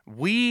that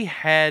we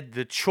had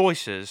the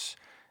choices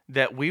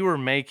that we were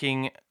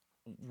making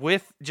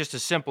with just a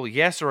simple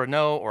yes or a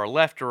no or a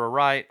left or a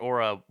right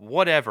or a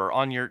whatever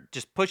on your,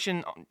 just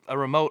pushing a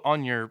remote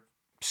on your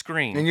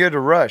screen. And you had to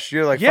rush.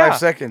 You're like Yeah. 5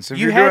 seconds. If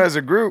You you're doing had- it as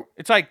a group,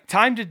 It's like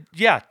time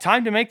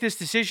to make this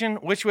decision.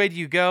 Which way do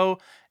you go?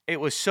 It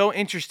was so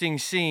interesting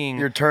seeing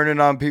you're turning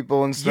on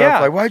people and stuff. Yeah.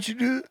 Like, why'd you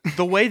do it?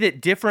 the way that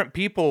different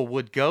people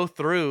would go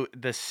through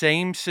the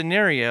same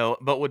scenario,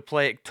 but would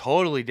play it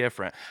totally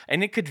different.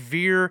 And it could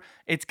veer.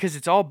 It's because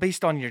it's all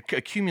based on your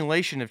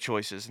accumulation of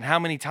choices and how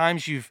many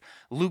times you've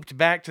looped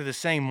back to the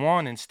same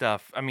one and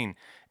stuff. I mean,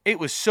 it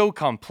was so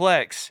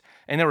complex,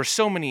 and there were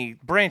so many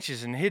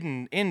branches and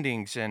hidden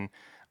endings. And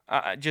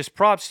just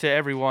props to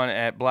everyone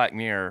at Black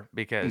Mirror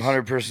because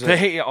 100%.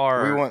 they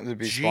are. We want to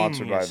be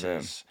sponsored by them.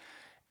 geniuses.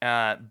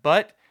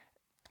 But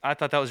I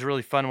thought that was a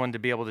really fun one to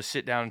be able to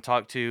sit down and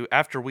talk to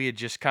after we had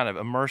just kind of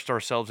immersed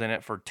ourselves in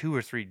it for 2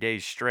 or 3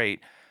 days straight.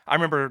 I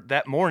remember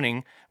that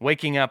morning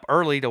waking up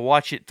early to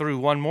watch it through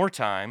one more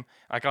time,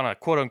 like on a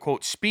quote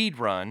unquote speed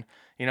run,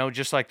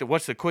 just like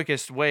what's the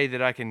quickest way that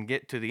I can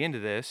get to the end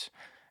of this.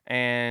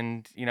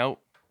 And,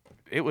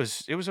 it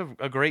was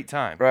a great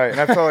time. Right. And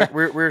I felt like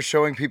we were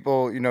showing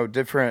people,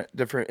 different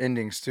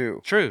endings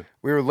too. True.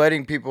 We were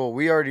letting people,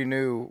 we already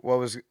knew what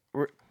was,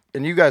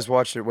 and you guys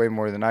watched it way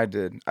more than I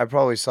did. I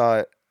probably saw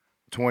it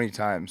 20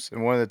 times.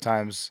 And one of the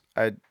times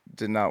I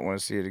did not want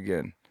to see it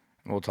again.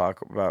 And we'll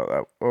talk about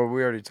that. Well,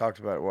 we already talked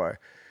about it, why.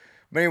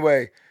 But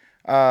anyway,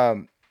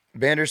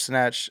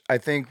 Bandersnatch, I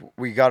think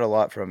we got a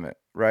lot from it,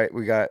 right?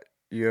 We got,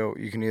 you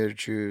can either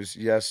choose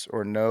yes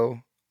or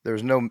no.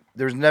 There's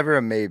never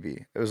a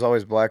maybe. It was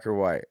always black or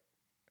white.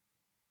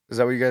 Is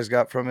that what you guys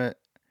got from it?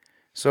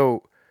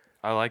 So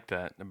I like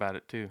that about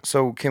it too.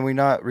 So can we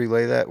not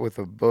relay that with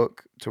a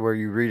book to where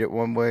you read it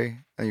one way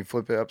and you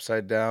flip it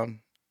upside down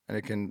and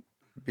it can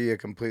be a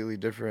completely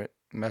different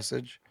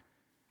message?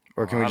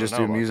 Or can Well, we I don't just know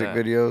do about music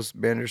that. videos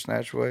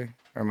Bandersnatch way?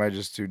 Or am I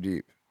just too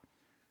deep?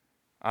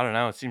 I don't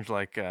know. It seems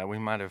like we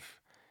might have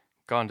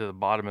gone to the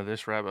bottom of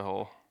this rabbit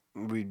hole.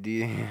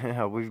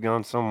 We've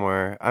gone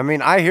somewhere. I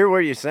mean, I hear what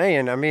you're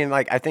saying. I mean,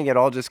 like, I think it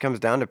all just comes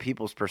down to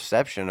people's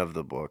perception of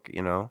the book,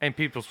 And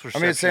people's I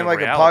perception mean, it's same of like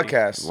reality. a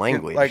podcast.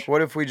 Language. Like,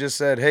 what if we just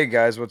said, hey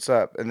guys, what's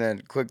up? And then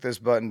click this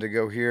button to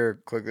go here,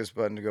 click this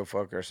button to go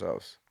fuck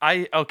ourselves.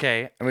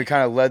 Okay. And we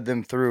kind of led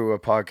them through a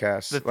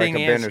podcast, The like thing a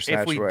is, Bandersnatch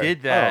if we way.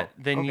 did that,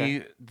 Oh, then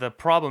okay. the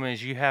problem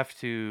is you have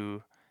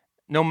to,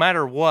 no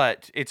matter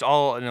what, it's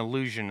all an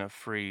illusion of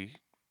free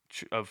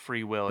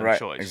will and Right,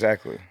 choice.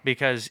 exactly.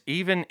 Because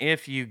even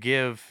if you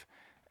give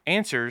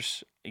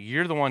answers,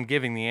 you're the one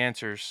giving the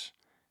answers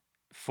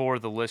for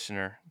the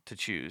listener to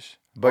choose,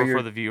 or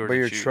for the viewer but to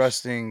you're choose.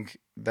 trusting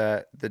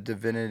that the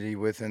divinity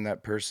within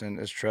that person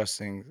is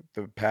trusting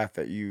the path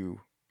that you.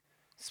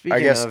 Speaking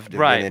guess- of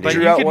Right, divinity, but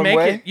Drew you out could one make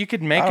way? it. You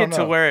could I make don't it to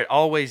know. where it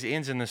always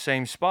ends in the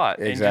same spot,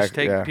 and just Exactly,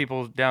 take yeah.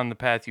 people down the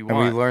path you And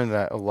want. we learned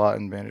that a lot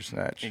in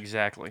Bandersnatch.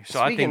 Exactly. So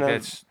I Speaking think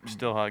of that's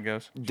still how it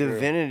goes.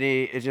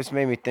 divinity, it just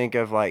made me think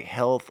of like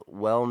health,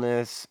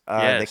 wellness, the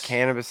Yes.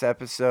 cannabis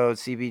episode,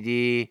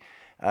 CBD,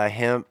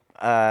 hemp,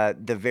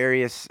 the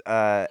various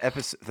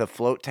the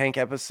float tank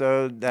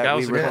episode that That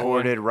we was a good one.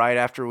 recorded right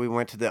after we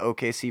went to the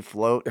OKC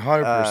float.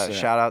 100%.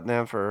 Shout out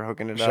them for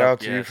hooking it Shout up. out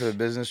to you for Yes. the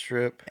business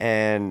trip.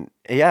 And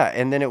yeah,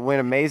 and then it went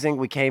amazing.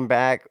 We came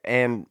back,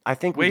 and I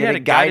think we, We did had a a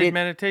guided guided.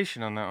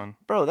 meditation on that one.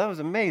 Bro, that was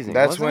amazing.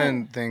 That's wasn't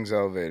when it? things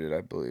elevated,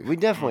 I believe. We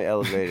definitely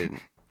elevated.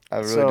 I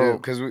really so- do.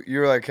 Because you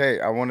were like, hey,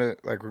 I want to,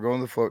 like, we're going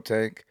to the float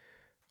tank.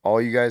 All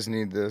you guys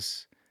need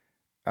this.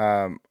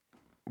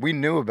 We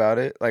knew about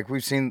it. Like,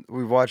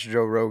 we've watched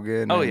Joe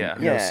Rogan. Oh, and, yeah.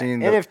 you know, Yeah, seen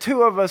and the, if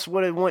two of us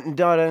would have went and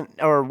done it,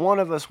 or one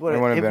of us would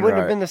have, wouldn't it have been wouldn't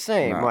have right. been the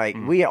same. No. Like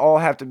we all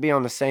have to be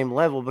on the same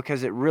level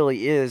because it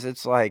really is.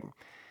 It's like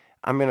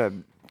I'm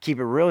gonna keep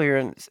it real here,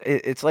 and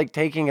it's like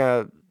taking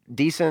a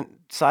decent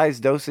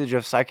sized dosage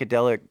of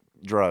psychedelic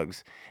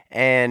drugs,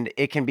 and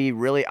it can be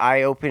really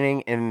eye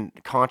opening and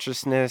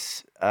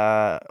consciousness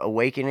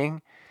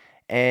awakening,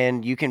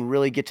 and you can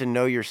really get to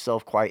know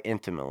yourself quite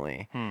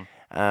intimately.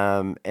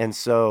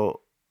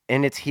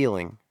 And it's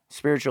healing,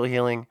 spiritual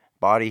healing,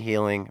 body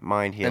healing,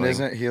 mind healing. and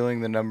isn't healing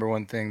the number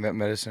one thing that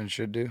medicine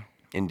should do?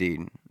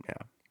 Indeed. Yeah.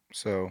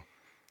 So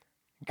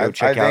Go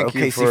check out thank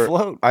you OKC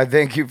Float. I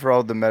thank you for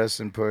all the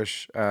medicine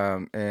push.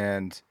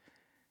 And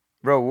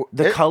bro,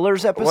 The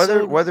colors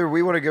episode. whether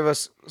we want to give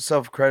us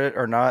self credit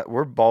or not,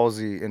 we're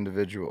ballsy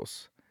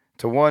individuals.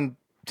 To one,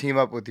 team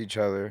up with each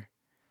other.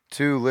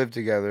 2, live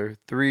together.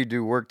 3,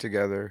 do work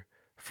together.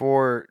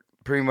 4,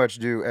 pretty much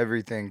do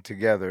everything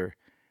together.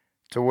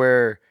 To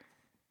where,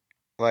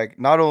 like,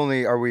 not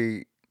only are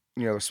we,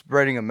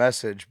 spreading a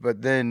message,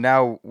 but then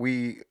now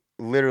we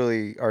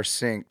literally are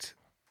synced,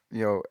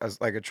 as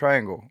like a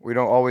triangle. We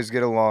don't always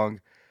get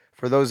along.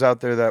 For those out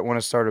there that want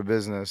to start a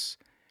business,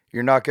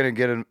 you're not going to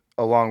get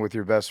along with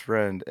your best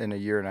friend in a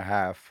year and a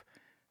half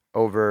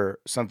over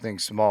something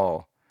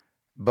small.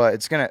 But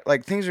it's going to,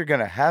 like, things are going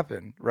to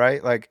happen,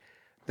 right? Like,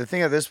 the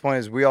thing at this point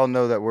is we all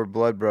know that we're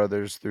blood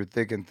brothers through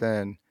thick and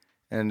thin.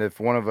 And if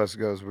one of us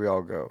goes, we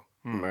all go.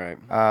 Right.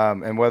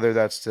 And whether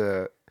that's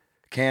to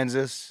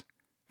Kansas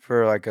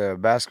for like a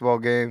basketball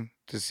game,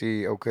 to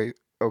see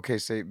OK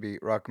State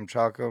beat Rock'em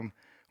Chalk'em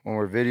when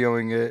we're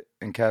videoing it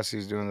and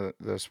Cassie's doing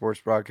the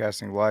sports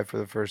broadcasting live for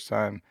the first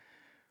time,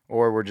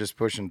 or we're just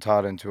pushing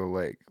Todd into a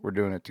lake. We're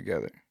doing it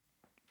together.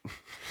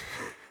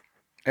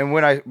 And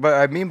what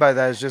I mean by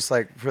that is just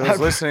like for those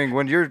listening,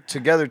 when you're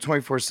together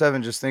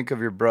 24/7, just think of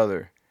your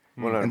brother.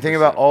 100%. And think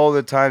about all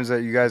the times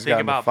that you guys Think got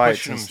into about fights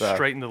pushing and them stuff.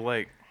 straight into the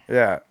lake.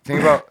 Yeah.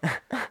 Think about.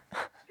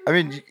 I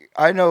mean,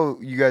 I know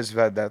you guys have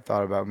had that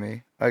thought about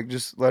me. Like,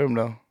 just let them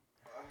know.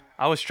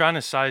 I was trying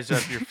to size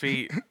up your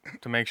feet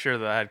to make sure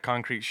that I had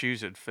concrete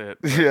shoes that fit.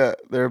 Yeah,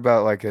 they're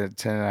about like a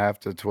 10.5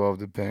 to 12,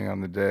 depending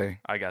on the day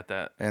I got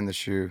that. and the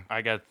shoe.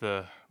 I got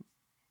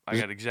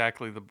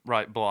exactly the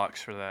right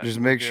blocks for that. Just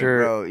make Good. sure,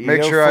 Bro, you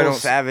make go sure I full don't.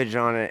 savage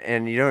on it,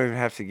 and you don't even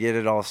have to get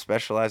it all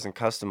specialized and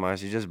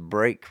customized. You just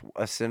break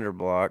a cinder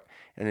block,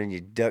 and then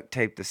you duct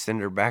tape the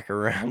cinder back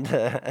around.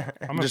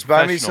 I'm a Just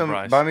buy me professional, some,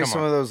 Bryce. buy me Come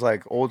some on. of those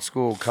like old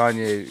school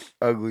Kanye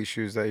ugly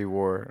shoes that he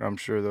wore. I'm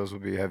sure those will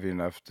be heavy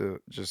enough to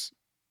just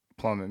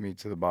plummet me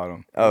to the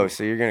bottom. Oh,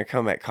 so you're gonna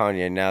come at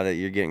Kanye now that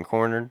you're getting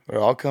cornered, But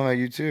I'll come at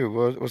you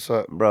too. What's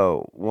up?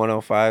 bro?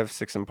 105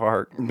 6 and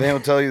Park. They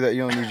don't tell you that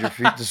you don't need your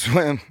feet to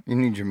swim. You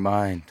need your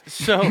mind.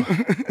 So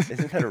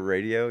Isn't that a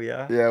radio?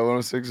 Yeah. Yeah,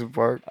 106 in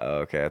Park. Oh,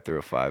 okay, I threw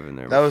a 5 in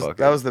there. That but was fuck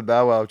that it. was the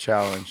Bow Wow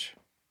challenge.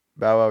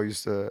 Bow Wow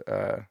used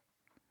to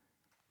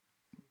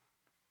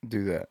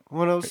do that.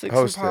 106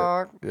 Host and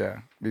Park. Yeah,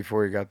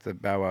 before he got the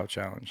Bow Wow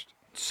challenged.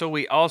 So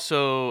we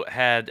also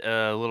had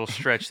a little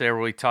stretch there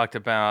where we talked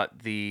about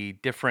the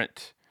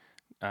different,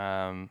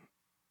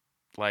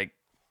 like,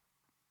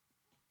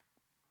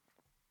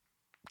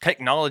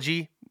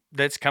 technology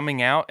that's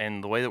coming out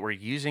and the way that we're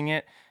using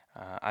it.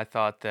 I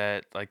thought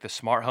that, like, the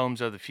smart homes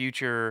of the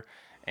future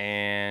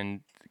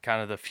and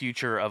kind of the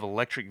future of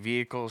electric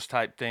vehicles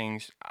type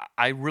things.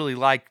 I really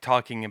like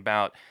talking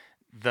about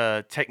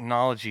the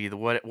technology,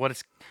 what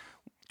it's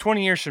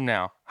 20 years from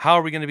now. How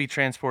are we going to be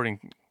transporting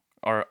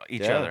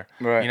each Yeah, other?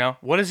 right. You know,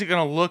 what is it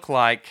going to look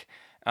like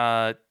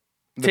 10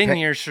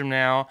 years from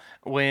now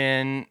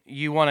when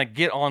you want to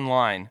get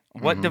online?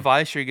 What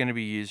device are you going to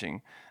be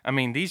using? I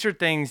mean, these are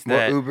things What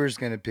that, Uber's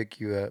gonna pick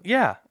you up?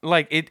 yeah,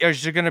 like,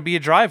 is there going to be a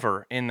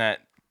driver in that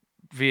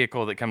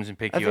vehicle that comes and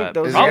pick I you think up?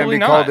 those Is are it Probably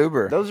gonna be not. called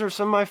Uber? Those are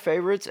some of my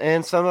favorites,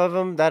 and some of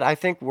them that I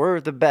think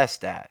we're the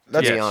best at. To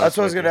That's, be Yes. honest that's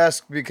what I was with gonna you.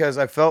 ask because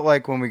I felt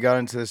like when we got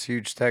into this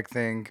huge tech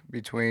thing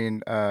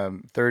between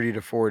 30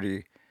 to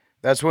 40,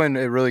 that's when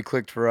it really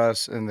clicked for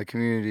us in the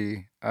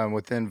community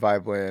within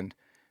Vibeland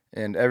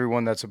and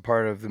everyone that's a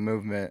part of the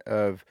movement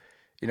of,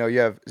 you know, you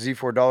have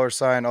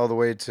Z4 $ all the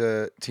way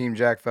to Team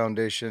Jack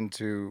Foundation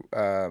to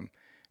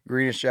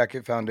Greenish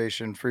Jacket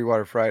Foundation, Free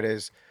Water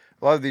Fridays.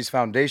 A lot of these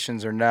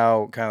foundations are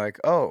now kind of like,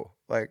 oh,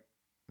 like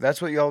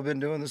that's what y'all been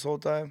doing this whole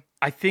time?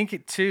 I think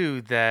it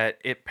too that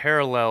it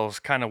parallels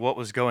kind of what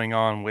was going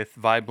on with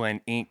Vibeland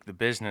Inc., the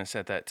business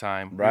at that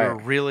time. We were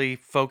Right. really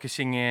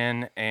focusing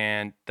in,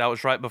 and that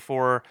was right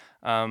before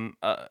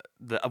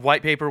the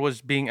white paper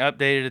was being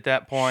updated at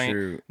that point.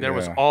 Shoot, There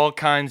was yeah. all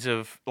kinds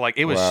of, like,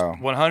 it was Wow.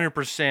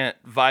 100%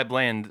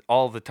 Vibeland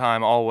all the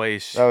time,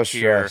 always That was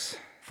here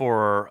stress.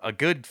 for a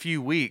good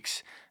few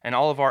weeks, and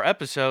all of our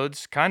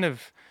episodes kind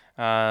of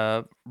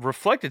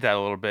reflected that a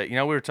little bit. You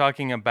know, we were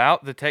talking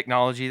about the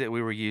technology that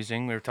we were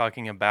using. We were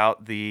talking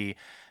about the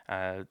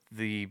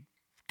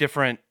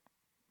different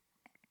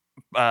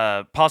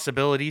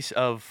possibilities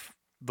of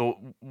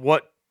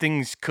what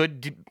things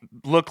could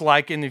look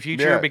like in the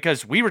future, Yeah.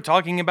 because we were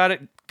talking about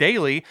it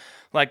daily.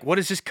 Like, what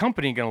is this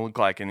company going to look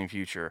like in the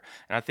future?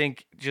 And I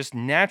think just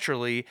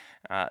naturally,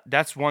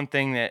 that's one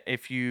thing that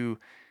if you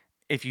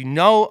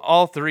know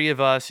all three of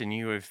us and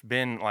you have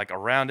been like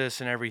around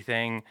us and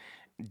everything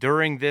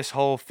during this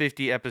whole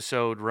 50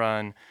 episode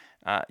run,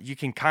 you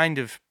can kind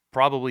of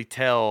probably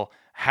tell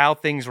how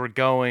things were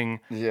going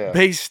Yeah.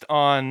 based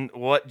on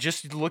what,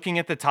 just looking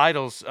at the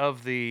titles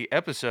of the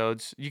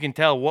episodes, you can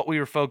tell what we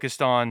were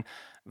focused on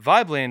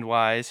Vibeland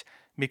wise,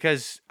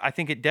 because I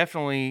think it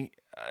definitely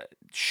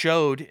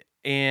showed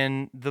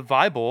in the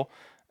Bible.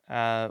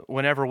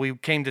 Whenever we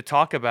came to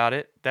talk about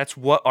it, that's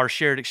what our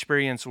shared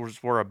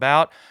experiences were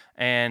about,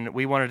 and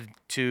we wanted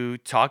to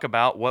talk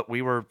about what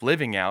we were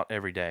living out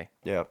every day.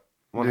 Yeah,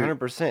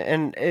 100%.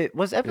 And it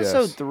was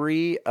episode Yes.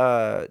 3.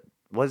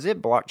 Was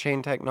it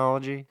blockchain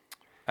technology?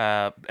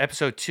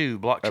 Episode 2,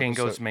 blockchain Episode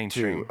goes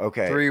mainstream. 2.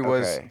 Okay.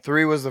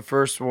 Three was the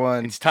first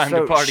one. It's time So,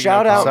 to party.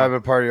 shout no out-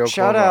 problem. Cyber Party Oklahoma.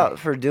 Shout out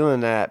for doing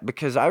that,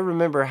 because I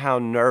remember how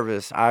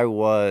nervous I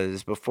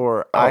was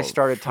before I Oh,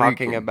 started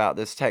talking freaking. about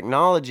this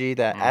technology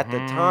that at the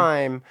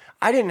time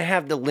I didn't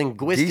have the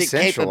linguistic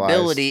Decentralized.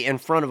 capability in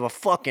front of a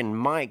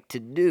fucking mic to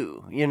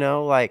do. You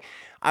know, like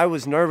I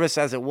was nervous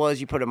as it was.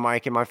 You put a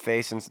mic in my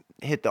face and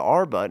hit the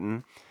R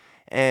button.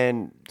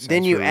 And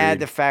then you Censor add read.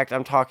 the fact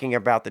I'm talking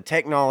about the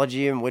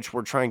technology in which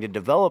we're trying to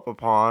develop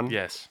upon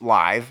Yes.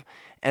 live.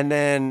 And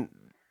then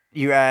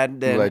you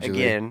add then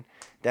Allegedly. again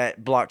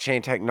that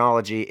blockchain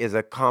technology is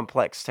a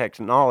complex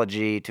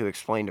technology to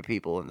explain to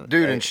people. In the,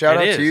 Dude, and shout It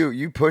out is. to you.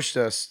 You pushed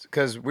us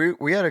because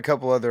we had a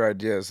couple other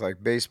ideas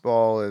like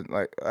baseball and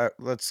like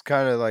let's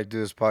kind of like do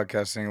this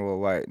podcast thing a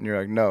little light. And you're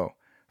like, no,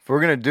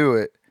 we're gonna do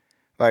it,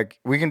 like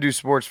we can do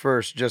sports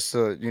first, just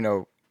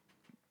to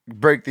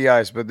break the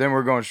ice. But then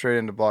we're going straight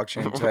into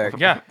blockchain tech.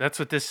 Yeah, that's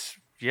what this.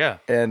 Yeah.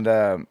 And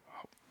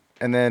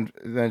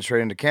then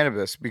straight into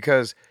cannabis,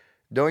 because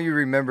don't you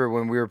remember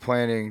when we were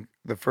planning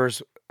the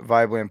first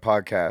Vibeland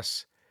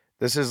podcast?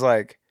 This is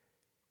like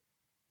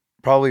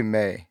probably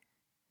May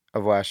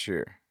of last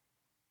year.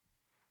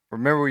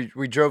 Remember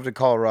we drove to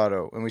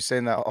Colorado and we stayed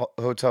in that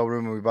hotel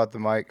room and we bought the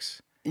mics.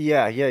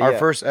 Yeah. Our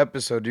first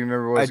episode. Do you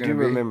remember what it was I going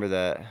do to be? remember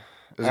that.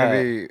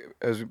 It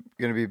was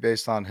gonna be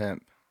based on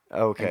hemp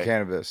Okay. and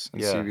cannabis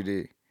and Yeah.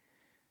 CBD.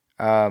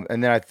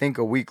 And then I think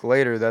a week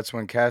later, that's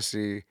when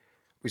Cassidy.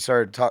 We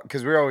started talking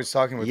because we were always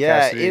talking with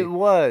Cassidy. It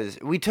was.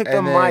 We took the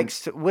And then-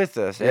 mics with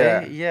us.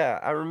 Yeah. Yeah,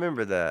 I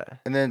remember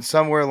that. And then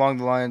somewhere along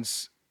the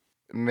lines,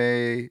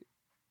 May,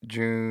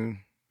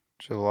 June,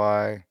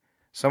 July,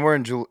 somewhere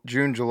in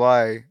June,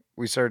 July,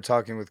 we started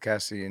talking with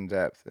Cassidy in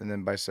depth. And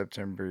then by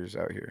September, he was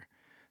out here.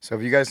 So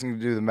if you guys can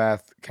do the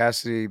math,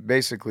 Cassidy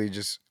basically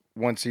just,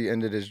 once he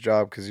ended his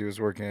job because he was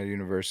working at a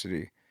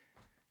university,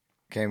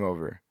 came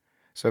over.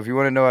 So if you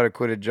want to know how to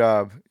quit a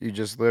job, you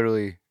just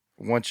literally,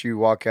 once you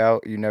walk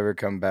out, you never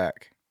come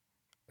back.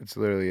 That's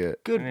literally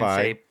it. And then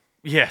Goodbye. say,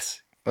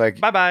 yes. Like,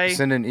 Bye-bye.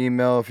 send an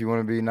email if you want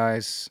to be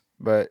nice,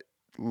 but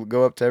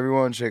go up to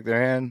everyone, shake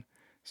their hand,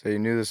 say you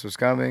knew this was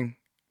coming.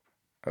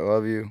 I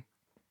love you.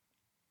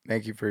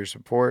 Thank you for your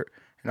support.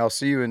 And I'll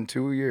see you in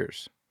 2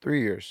 years,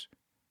 3 years,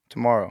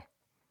 tomorrow.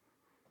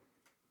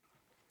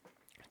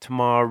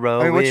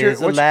 Tomorrow I mean, what's your-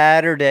 is a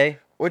latter day.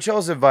 What's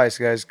y'all's advice,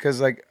 guys? Because,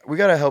 like, we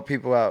got to help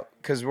people out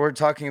because we're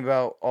talking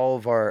about all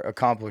of our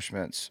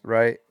accomplishments,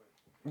 right?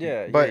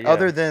 Yeah. But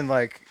other than,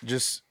 like,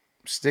 just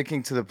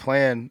sticking to the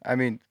plan, I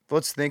mean,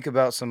 let's think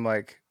about some,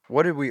 like,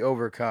 what did we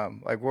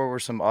overcome? Like, what were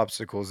some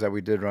obstacles that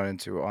we did run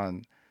into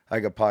on,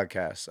 like, a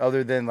podcast,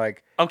 other than,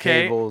 like,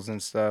 Okay. cables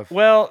and stuff?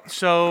 Well,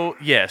 so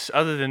yes,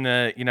 other than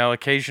the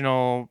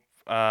occasional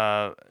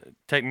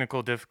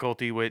technical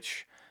difficulty,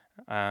 which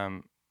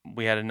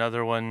we had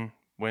another one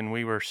when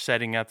we were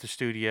setting up the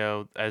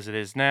studio as it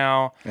is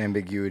now.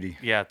 Ambiguity.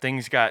 Yeah,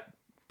 things got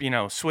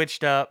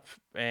switched up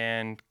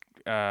and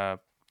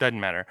doesn't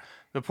matter.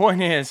 The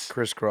point is,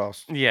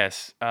 Crisscross.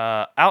 yes.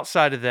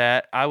 Outside of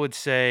that, I would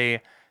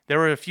say there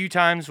were a few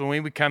times when we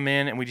would come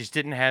in and we just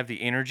didn't have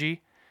the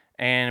energy,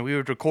 and we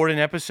would record an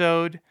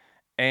episode,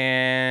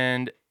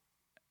 and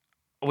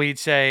we'd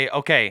say,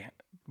 "Okay,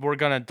 we're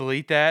gonna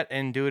delete that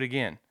and do it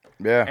again,"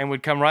 Yeah. and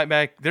we'd come right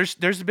back. There's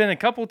been a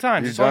couple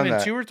times. You've It's only done been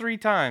that. 2 or 3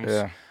 times,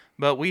 Yeah.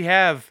 but we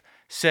have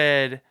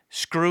said,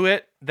 "Screw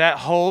it." That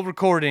whole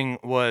recording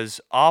was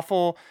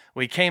awful.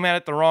 We came at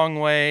it the wrong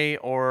way,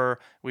 or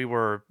we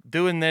were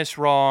doing this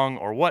wrong,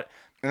 or what.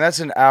 And that's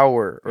an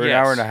hour or an Yes.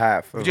 hour and a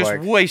half. Of Just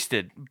like,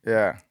 wasted.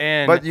 yeah.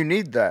 And But you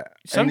need that. And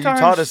you sometimes-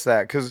 taught us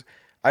that because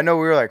I know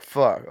we were like,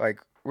 fuck, like,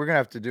 we're going to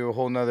have to do a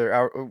whole nother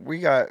hour. We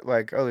got,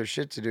 like, other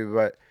shit to do.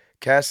 But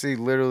Cassie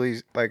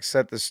literally, like,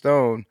 set the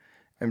stone.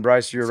 And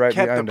Bryce, you're right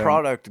kept behind the him.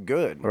 product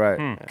good.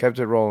 Right. Kept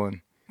it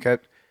rolling.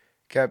 Kept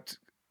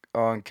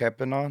on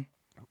keeping on.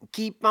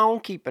 Keep on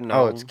keeping on.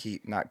 Oh, it's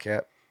keep, not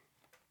cap.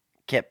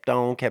 kept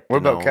on, kept What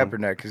about on.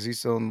 Kaepernick? Because he's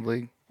still in the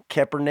league.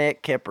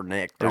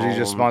 Kaepernick. Or is he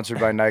just on. sponsored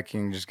by Nike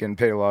and just getting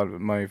paid a lot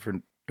of money for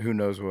who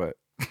knows what?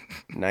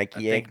 Nike?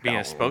 I think egg being a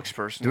on.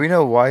 spokesperson. Do we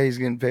know why he's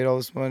getting paid all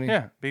this money?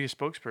 Yeah, be a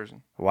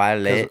spokesperson. Why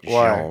 'Cause let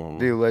why? Sean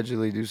Do you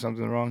allegedly do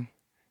something wrong?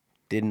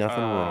 did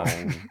nothing Uh,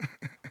 wrong?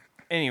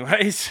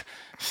 Anyways,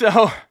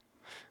 so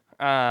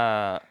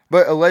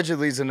But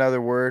allegedly is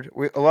another word.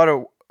 A lot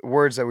of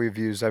words that we've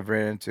used I've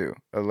ran into.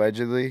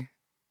 Allegedly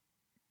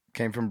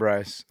came from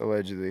Bryce.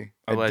 Allegedly.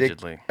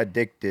 Allegedly.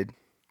 Addicted,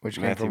 which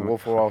came Matthew from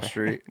Wolf of Wall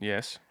Street.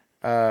 yes.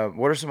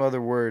 What are some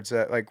other words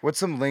that, like, what's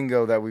some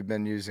lingo that we've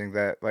been using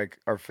that, like,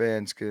 our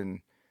fans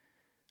can,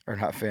 or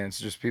not fans,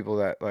 just people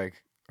that,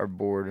 like, are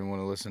bored and want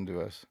to listen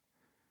to us?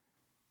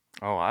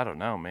 Oh, I don't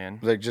know, man.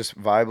 Like, just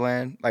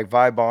Vibeland? Like,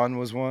 Vibe On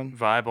was one.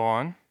 Vibe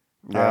on.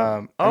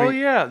 Yeah. I mean,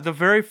 Yeah, the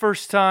very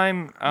first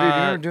time you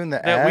remember doing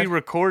the that we ad?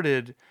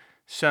 recorded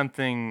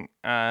something,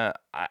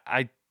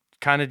 I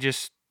kind of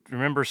just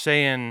remember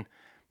saying,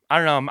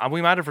 I don't know,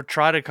 we might have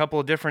tried a couple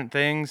of different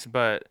things,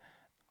 but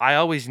I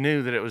always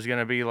knew that it was going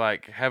to be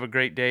like, have a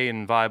great day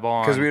and vibe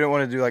on. because we don't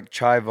want to do, like,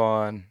 Chive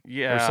On.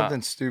 Yeah. Or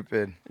something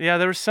stupid. Yeah,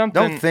 there was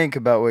something. Don't think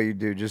about what you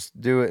do. Just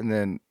do it and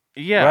then,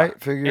 Yeah. right?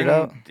 Figure it and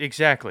out.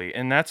 Exactly.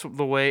 And that's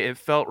the way it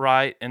felt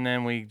right. And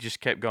then we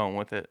just kept going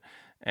with it.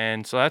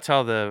 And so that's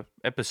how the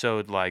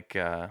episode, like,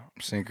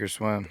 Sink or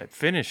swim. it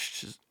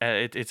finished.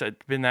 It's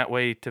been that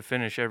way to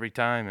finish every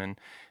time.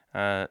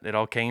 And it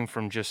all came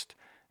from just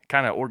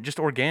kind of, just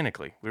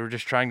organically. We were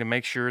just trying to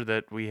make sure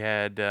that we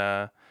had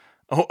a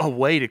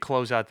way to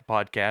close out the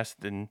podcast.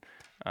 And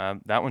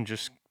that one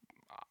just,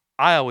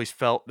 I always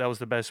felt that was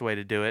the best way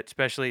to do it,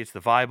 especially it's the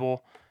vibe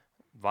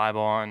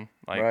on,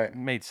 like, Right. it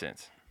made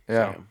sense.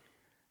 Yeah. So,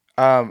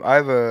 I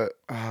have a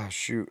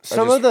shoot.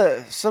 Some of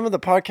the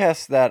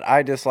podcasts that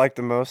I disliked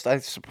the most, I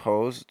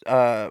suppose,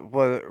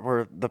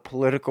 were the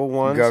political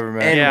ones.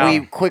 Government. And Yeah.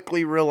 we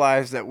quickly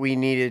realized that we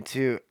needed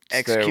to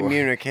Stay away.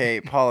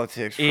 excommunicate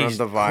politics from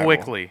the Bible.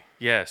 Quickly,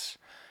 yes.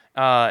 It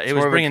more was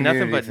of a bringing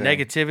nothing but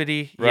community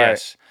negativity, Right.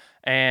 yes.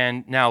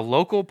 And now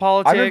local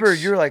politics. I remember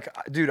you're like,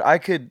 dude, I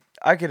could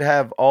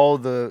have all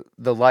the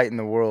light in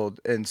the world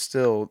and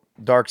still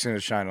dark's gonna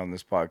shine on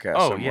this podcast.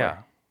 Oh, somewhere. yeah.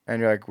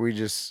 And you're like,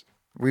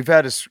 we've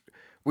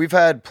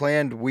had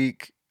planned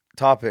week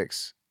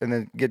topics and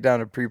then get down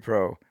to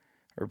pre-pro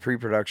or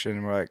pre-production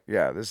and we're like,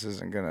 yeah, this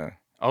isn't gonna.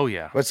 Oh,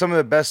 yeah. But some of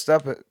the best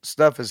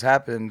stuff has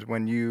happened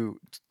when you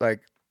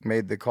like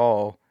made the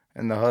call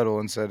in the huddle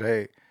and said,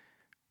 hey,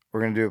 we're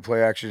gonna do a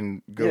play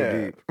action,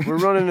 go deep. We're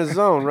running a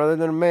zone rather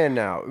than a man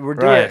now. We're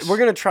doing. Right. We're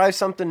gonna try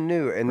something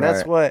new, and that's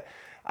Right. what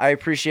I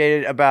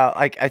appreciated about.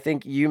 Like, I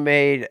think you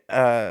made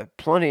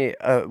plenty.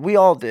 We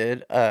all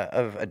did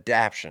of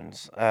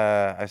adaptions,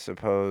 I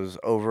suppose,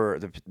 over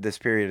this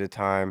period of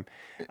time.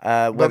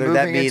 Whether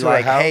that moving be into a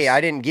like, hey, house-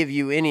 I didn't give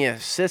you any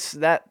assists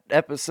that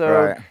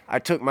episode. Right. I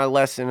took my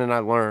lesson and I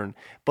learned,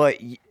 but.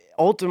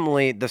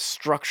 Ultimately, the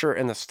structure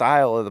and the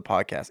style of the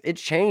podcast, it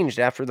changed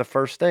after the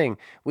first thing.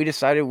 We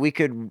decided we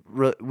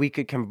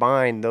could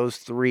combine those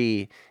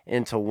three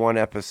into one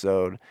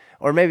episode,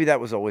 or maybe that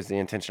was always the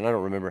intention. I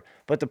don't remember.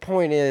 But the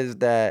point is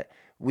that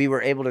we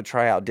were able to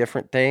try out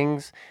different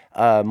things,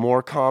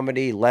 more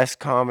comedy, less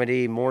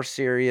comedy, more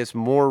serious,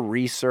 more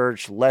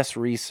research, less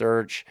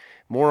research,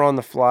 more on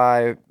the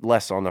fly,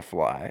 less on the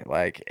fly.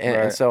 And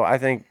Right. so I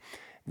think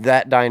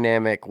that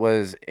dynamic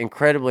was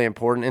incredibly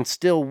important and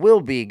still will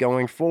be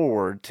going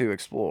forward to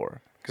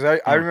explore. Because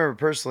I remember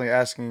personally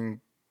asking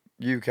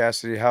you,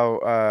 Cassidy,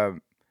 how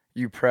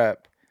you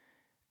prep.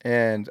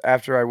 And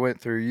after I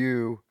went through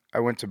you, I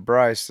went to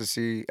Bryce to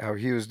see how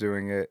he was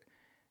doing it.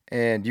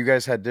 And you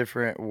guys had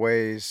different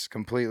ways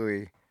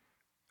completely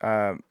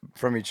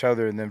from each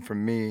other and then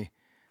from me,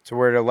 to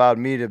where it allowed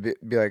me to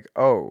be like,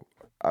 oh,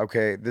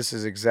 okay, this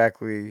is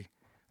exactly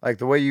like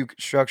the way you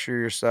structure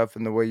your stuff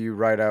and the way you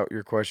write out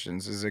your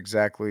questions is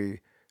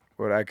exactly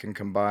what I can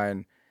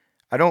combine.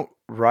 I don't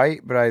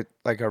write, but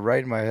I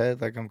write in my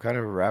head like I'm kind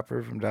of a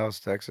rapper from Dallas,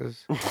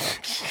 Texas.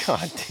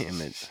 God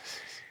damn it.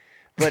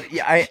 But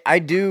yeah, I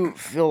do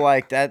feel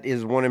like that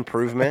is one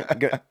improvement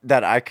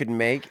that I could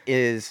make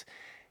is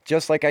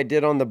just like I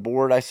did on the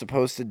board, I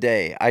suppose,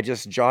 today. I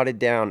just jotted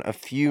down a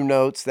few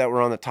notes that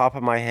were on the top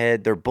of my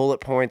head. They're bullet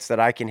points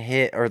that I can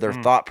hit, or they're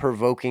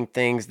thought-provoking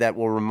things that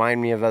will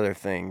remind me of other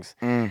things.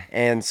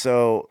 And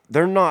so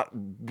they're not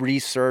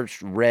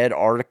researched, read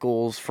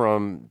articles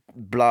from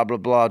blah, blah,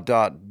 blah,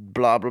 blah,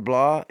 blah,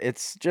 blah.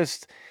 It's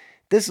just,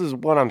 this is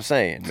what I'm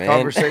saying, man.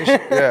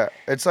 Conversation. Yeah.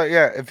 It's like,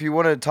 yeah, if you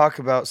want to talk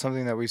about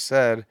something that we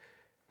said,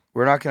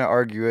 we're not going to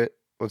argue it.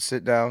 Let's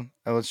sit down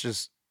and let's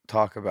just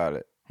talk about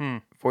it.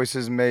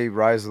 Voices may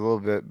rise a little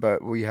bit,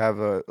 but we have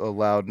a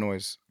loud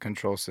noise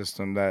control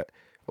system that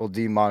will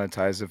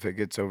demonetize if it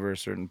gets over a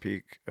certain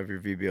peak of your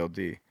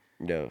VBLD.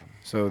 No.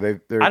 So they're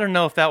I don't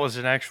know if that was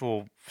an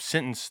actual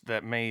sentence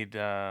that made,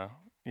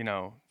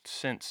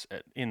 sense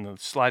in the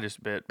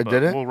slightest bit, but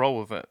did it? we'll roll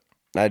with it.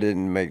 I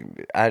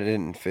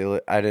didn't feel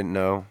it. I didn't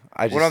know.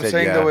 I just what I'm said,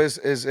 saying yeah. though is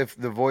if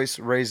the voice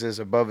raises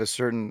above a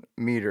certain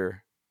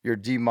meter, you're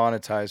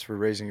demonetized for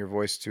raising your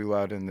voice too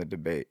loud in the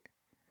debate.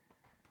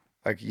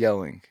 Like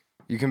yelling.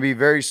 You can be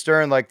very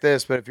stern like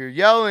this, but if you're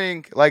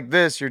yelling like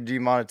this, you're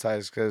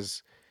demonetized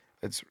because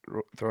it's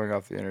throwing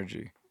off the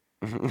energy.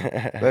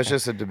 That's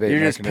just a debate.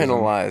 You're just mechanism.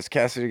 penalized.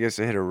 Cassidy gets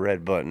to hit a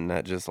red button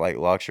that just like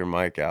locks your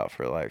mic out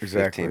for like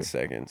Exactly. 15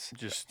 seconds.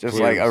 Just Like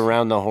please.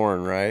 around the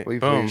horn, right? Will you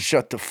Boom. please?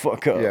 Shut the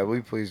fuck up. Yeah, will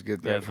you please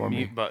get that the for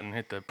mute me? button,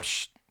 hit the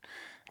psh.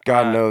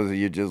 God knows that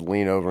you just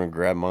lean over and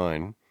grab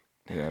mine.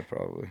 Yeah,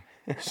 probably.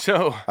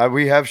 So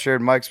We have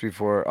shared mics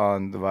before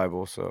on the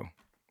Bible, so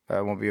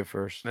that won't be a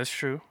first. that's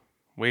true.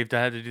 We've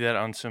had to do that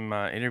on some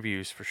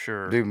interviews for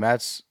sure. Dude,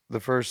 Matt's the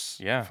first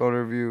Yeah. phone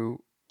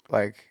review.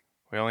 Like,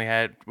 We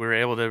were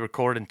able to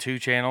record in 2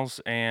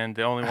 channels, and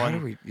the only how do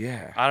one we?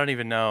 Yeah, I don't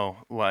even know.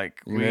 Like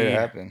you made it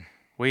happen.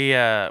 we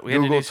had to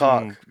Google do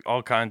some Talk.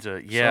 all kinds of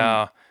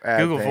ad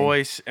Google thing.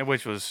 Voice,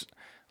 which was,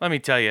 let me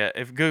tell you,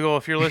 if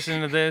you're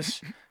listening to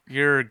this,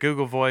 your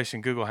Google Voice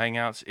and Google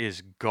Hangouts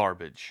is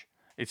garbage.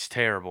 It's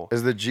terrible.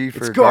 Is the G for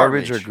It's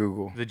garbage or garbage.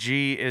 Google? The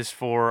G is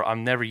for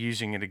I'm never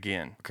using it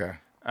again. Okay.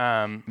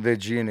 Um, The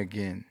G and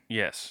again.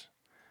 yes,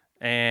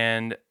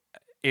 and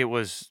it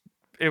was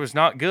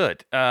not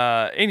good.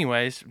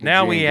 Anyways,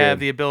 now we and have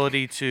good. the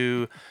ability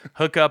to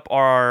hook up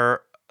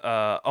our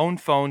own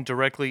phone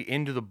directly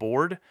into the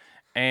board,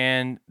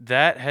 and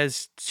that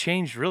has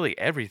changed really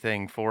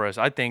everything for us.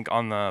 I think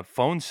on the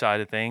phone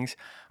side of things,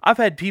 I've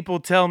had people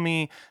tell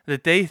me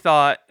that they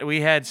thought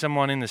we had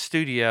someone in the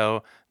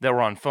studio that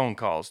were on phone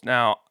calls.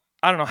 Now,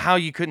 I don't know how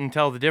you couldn't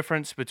tell the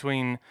difference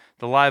between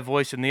the live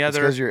voice and the It's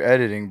other, because you're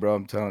editing, bro.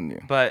 I'm telling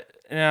you. but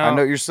I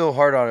know you're still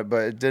hard on it,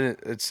 but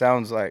it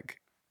sounds like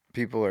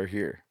people are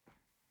here.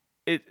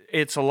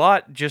 it's a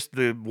lot just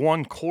the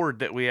one cord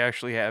that we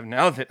actually have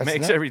now that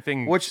makes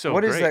everything what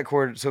great. is that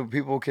cord so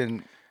people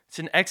can It's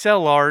an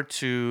XLR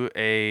to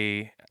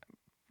a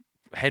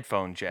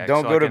headphone jack.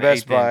 don't so go like to an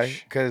Best Buy 1/8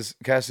 inch. because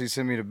Cassidy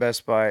sent me to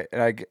Best Buy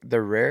and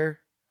they're rare,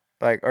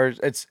 like or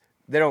it's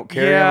they don't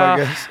carry Yeah,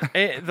 them. I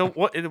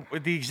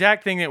guess the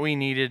exact thing that we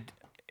needed,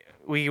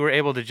 we were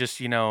able to just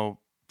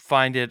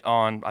find it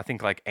on I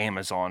think like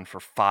Amazon for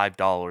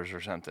 $5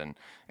 or something,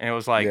 and it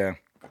was like yeah.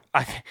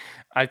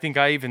 I think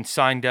I even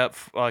signed up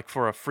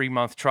for a free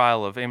month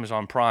trial of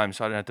Amazon Prime,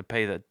 so I didn't have to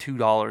pay the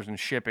 $2 in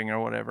shipping or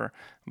whatever.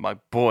 My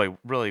boy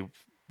really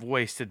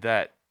wasted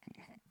that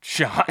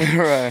shot.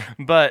 Right.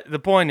 But the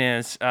point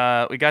is,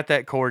 we got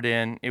that cord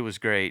in. It was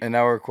great, And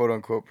now we're quote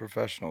unquote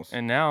professionals.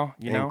 and now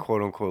And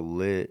quote unquote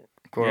lit.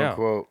 Quote yeah.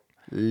 unquote.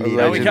 now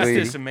we got Allegedly,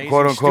 this amazing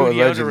quote unquote,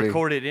 studio allegedly. to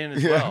record it in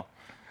as Yeah. well.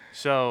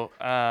 So,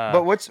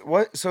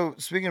 But so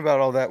speaking about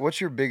all that,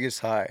 what's your biggest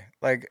high?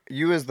 Like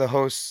you as the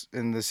host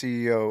and the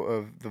CEO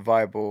of the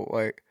Bible,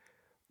 like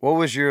what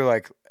was your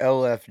like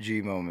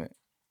LFG moment?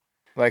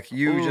 Like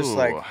you just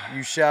like Ooh.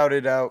 you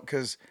shouted out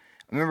because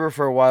I remember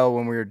for a while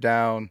when we were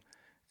down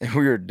and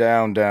we were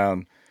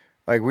down,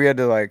 like we had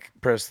to like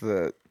press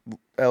the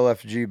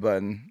LFG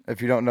button.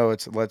 If you don't know,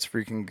 it's Let's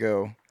Freaking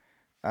Go.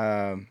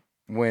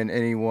 When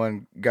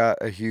anyone got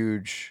a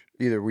huge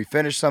either we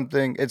finished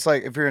something, it's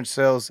like if you're in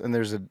sales and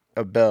there's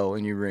a bell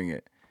and you ring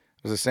it.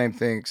 It was the same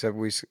thing except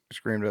we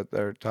screamed at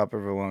the top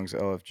of our lungs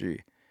LFG.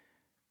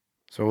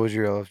 So what was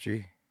your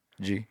LFG?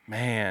 G.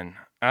 man,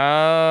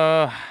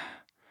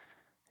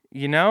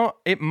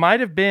 it might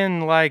have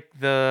been like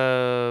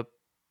and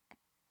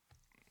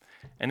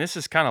this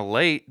is kind of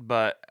late,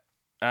 but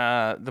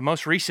the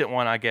most recent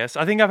one, I guess.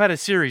 I think I've had a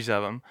series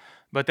of them,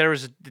 but there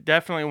was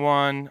definitely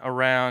one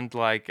around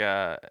like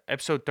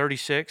episode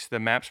 36, the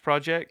Maps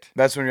Project.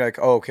 That's when you're like,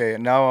 oh, okay,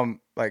 now I'm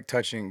like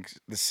touching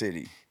the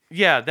city.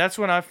 Yeah, that's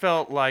when I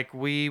felt like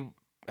we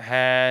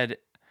had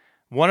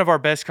one of our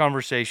best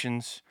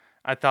conversations.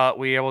 I thought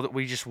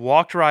we just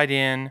walked right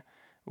in,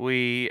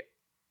 we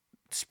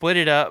split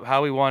it up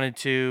how we wanted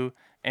to,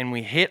 and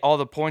we hit all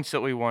the points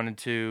that we wanted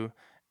to,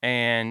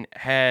 and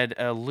had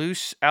a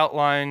loose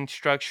outline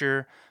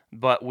structure,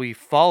 but we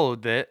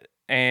followed it,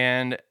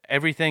 and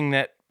everything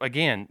that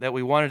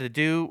we wanted to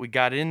do, we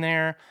got in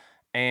there,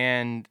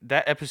 and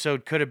that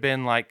episode could have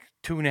been like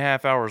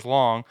 2.5 hours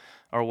long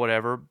or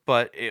whatever,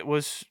 but it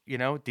was,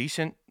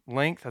 decent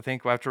length. I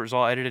think after it was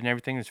all edited and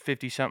everything, it was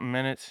 50-something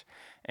minutes,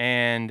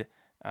 and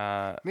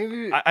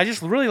Maybe I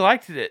just really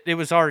liked it. It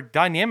was our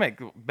dynamic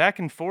back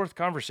and forth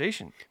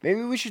conversation.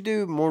 maybe we should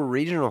do more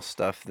regional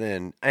stuff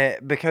then,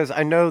 because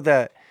I know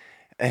that,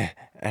 and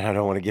I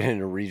don't want to get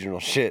into regional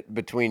shit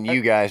between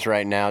you guys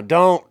right now.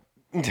 Don't.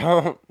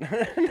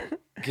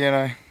 Can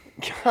I?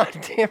 God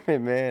damn it,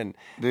 man.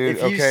 Dude,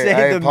 if you okay, say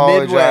I the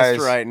apologize. Midwest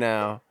right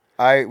now.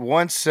 I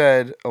once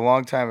said a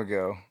long time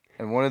ago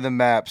in one of the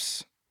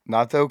maps,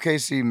 not the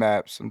OKC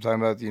maps, I'm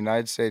talking about the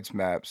United States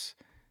maps,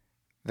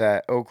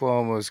 that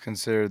Oklahoma is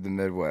considered the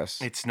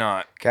Midwest. It's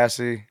not.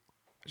 Cassie,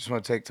 I just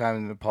want to take time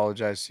and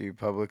apologize to you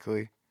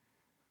publicly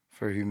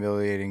for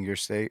humiliating your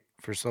state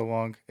for so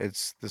long.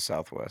 It's the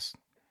Southwest.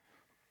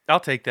 I'll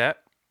take that.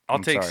 I'll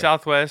I'm take sorry.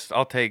 Southwest.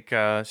 I'll take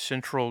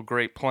Central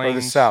Great Plains. Or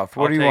the South.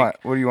 What I'll do you take- want?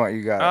 What do you want?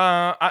 You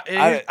got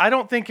it. I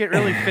don't think it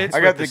really fits I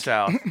with got the the-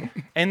 South.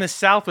 And the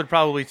South would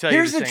probably tell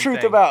Here's you the same truth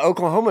thing. about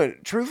Oklahoma,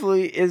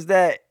 truthfully, is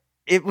that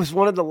it was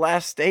one of the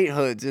last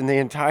statehoods in the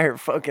entire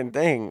fucking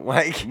thing.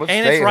 Like, What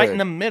And it's right in statehood?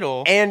 the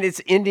middle. and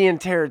it's Indian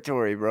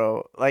territory,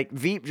 bro. Like,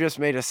 Veep just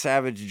made a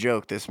savage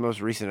joke this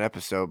most recent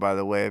episode, by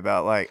the way,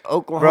 about like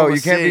Oklahoma Bro,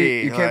 you can't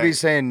City. be you can't be like-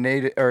 saying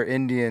native or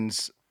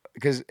Indians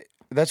because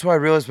that's what I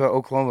realized about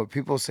Oklahoma.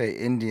 People say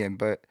Indian,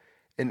 but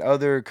in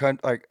other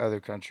other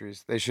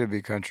countries, they should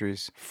be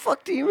countries.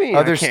 Fuck do you mean?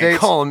 Other I can't states-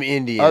 call them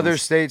Indians. Other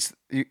states,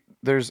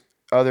 there's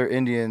other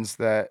Indians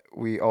that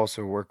we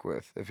also work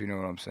with, if you know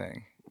what I'm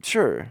saying.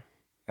 Sure.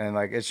 And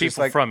like it's just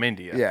People like from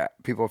India. yeah,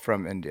 people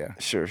from India.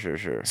 Sure.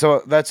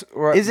 So that's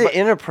where Is it but-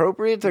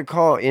 inappropriate to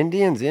call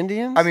Indians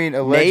Indians? I mean,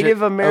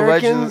 Native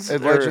Americans? or-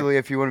 allegedly,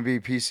 if you want to be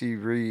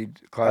PC Reed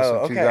class Oh,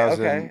 of okay,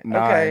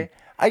 2009. okay.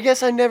 I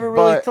guess I never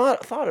really But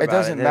thought about it. it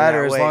doesn't in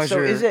matter that as way. long as so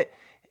you're-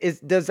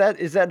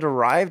 is that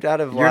derived out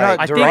of You're like not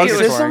I think it was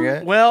derogatory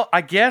it. Well, I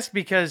guess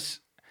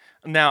because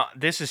now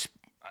this is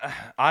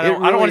I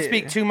don't want really- to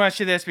speak too much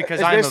to this because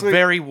It's I'm a basically-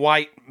 very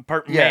white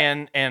Yeah.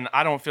 man and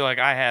I don't feel like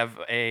I have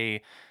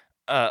a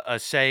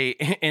say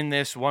in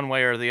this one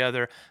way or the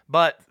other.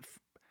 But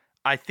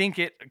I think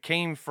it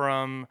came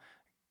from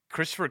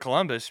Christopher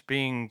Columbus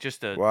being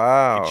just a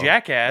wow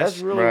jackass,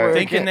 That's really Right. where it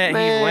thinking that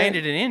man, he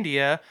landed in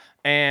India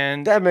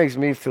and That makes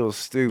me feel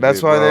stupid.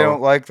 That's why they bro.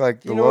 don't like the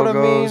You know what I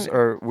logos, mean?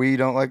 or we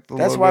don't like the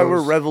That's logos. why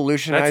we're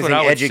revolutionizing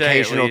I would say, at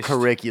educational least.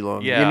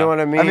 curriculum. Yeah. You know what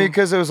I mean? I mean,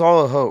 because it was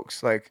all a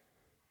hoax. Like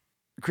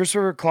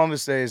Christopher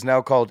Columbus Day is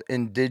now called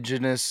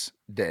Indigenous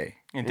Day.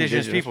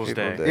 Indigenous Peoples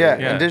Day. Yeah,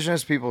 Yeah.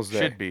 Indigenous Peoples Day.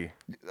 Should be.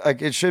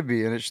 Like it should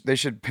be, and they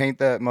should paint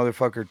that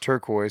motherfucker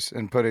turquoise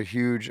and put a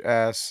huge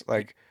ass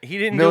like He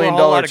didn't do a $1 whole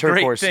million lot of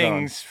great turquoise stone.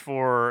 things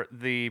for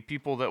the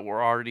people that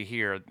were already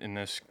here in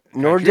this.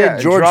 Nor country. Yeah,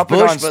 did George drop it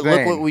Bush, on but look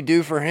Spain. what we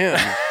do for him.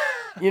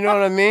 You know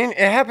what I mean? It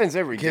happens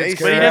every day.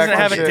 Kids But he Correct. doesn't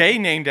have a Shit. day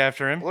named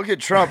after him. Look at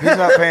Trump. He's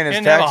not paying He his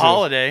didn't have a taxes.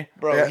 holiday.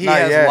 Bro, Yeah, he not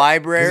has yet, 'cause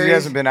libraries. he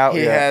hasn't been out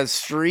He yet. has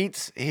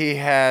streets. He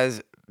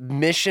has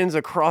missions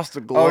across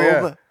the Oh globe.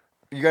 yeah.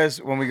 You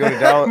guys, when we go to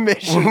Dallas,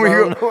 Missions, when we I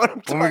go, don't know what I'm when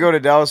we talking go to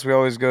Dallas, we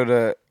always go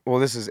to. Well,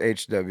 this is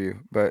HW,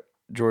 but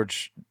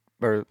George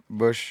or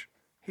Bush,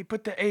 He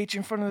put the H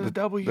in front of the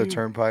W. the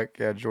Turnpike.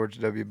 Yeah, George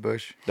W.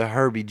 Bush. The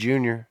Herbie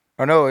Jr.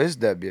 Oh no, it is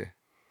W.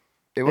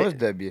 It was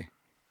W.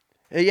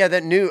 Yeah,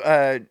 that new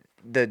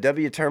the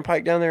W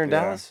Turnpike down there in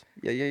Yeah. Dallas.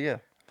 Yeah.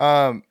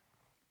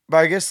 But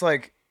I guess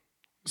like,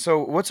 so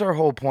what's our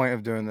whole point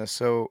of doing this?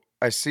 So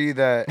I see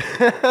that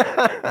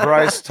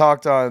Bryce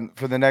talked on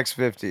for the next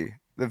 50.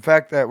 The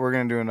fact that we're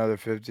gonna do another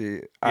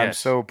 50, I'm Yes.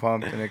 so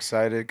pumped and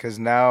excited because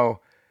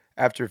now,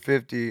 after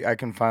 50, I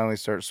can finally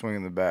start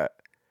swinging the bat.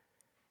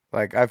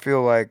 Like I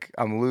feel like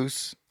I'm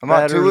loose. I'm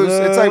not too Batters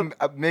loose. It's up. like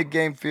a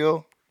mid-game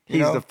feel. you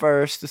He's know? the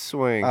first to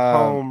swing. Um,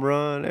 Home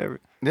run.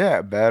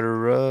 Yeah,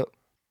 batter up.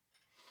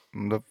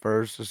 I'm the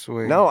first to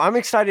swing. No, I'm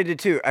excited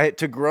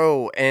to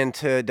grow and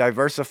to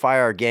diversify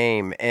our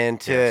game and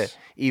to Yes.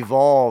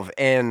 evolve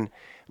and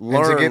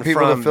learn get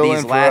people to from fill these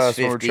in for last us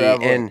when we're 50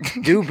 traveling.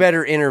 and do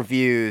better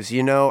interviews.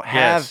 You know,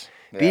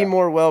 be Yeah.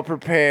 more well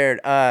prepared.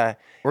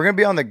 We're gonna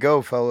be on the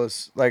go,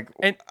 fellas. Like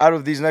And- out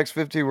of these next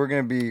 50, we're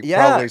gonna be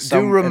Yeah, probably some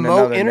do in remote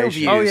another interviews.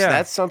 nation. Oh, yeah.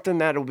 That's something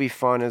that'll be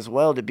fun as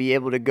well to be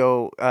able to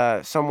go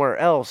somewhere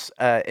else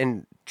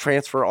and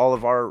transfer all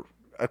of our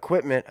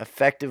equipment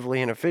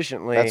effectively and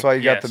efficiently That's why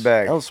you got the Yes.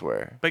 bag.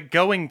 elsewhere. But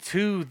going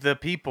to the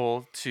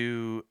people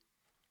to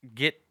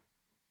get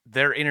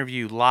their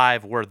interview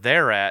live where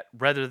they're at,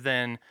 rather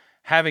than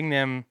having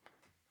them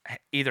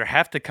either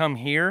have to come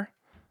here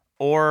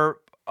or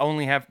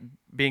only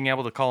being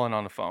able to call in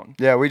on the phone.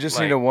 Yeah, we just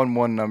need Like- a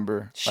 1-1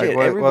 number. Shit, like,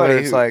 whether everybody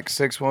it's who- like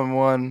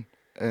 611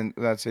 and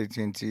that's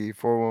AT&T,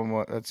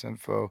 411 that's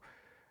info,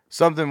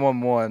 something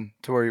 11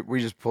 to where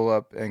we just pull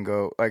up and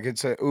go. Like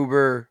it's an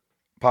Uber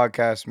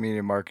podcast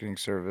media marketing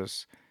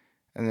service,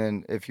 and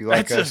then if you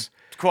like That's us,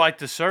 quite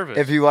the service.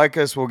 if you like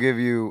us, we'll give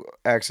you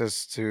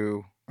access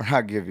to, or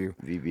not give you.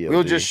 VBLD.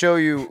 We'll just show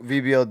you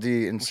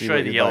VBLD and see show you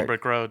what the you Yellow like.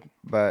 Brick Road,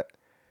 But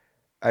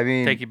I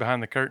mean, take you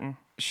behind the curtain.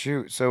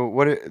 shoot.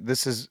 So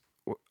this is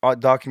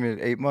documented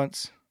 8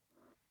 months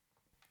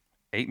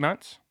 8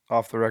 months?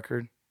 off the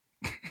record.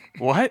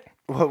 What?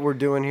 what we're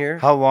doing here.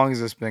 How long has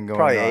this been going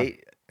Probably on?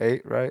 8,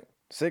 8, right?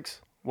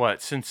 6.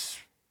 What? Since,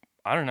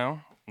 I don't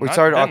know. We Not-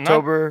 started not-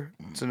 October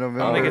to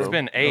November. I don't think it's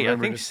been 8.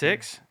 November I think to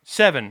 6.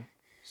 7.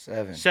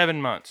 7.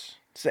 7 months.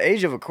 It's the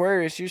age of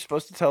Aquarius. You're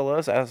supposed to tell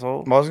us,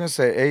 asshole. Well, I was gonna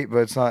say 8, but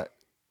it's not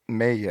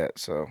May yet,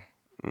 so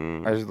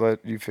Mm. I just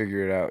let you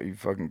figure it out. You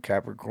fucking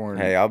Capricorn.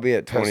 Hey, I'll be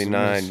at 29.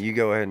 Pessimist. You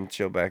go ahead and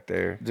chill back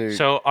there. dude.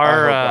 So I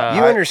our, hope I-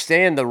 You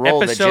understand the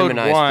role that episode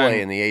Geminis 1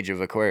 play in the age of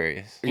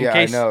Aquarius. in yeah,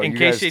 case- I know. in You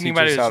case guys teach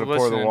anybody us how was to pour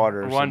the listening water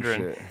or or some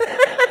wondering.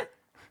 shit.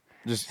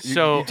 Just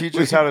So- you teach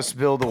us how to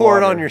spill the Pour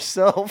water. it on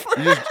yourself.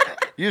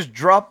 You just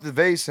drop the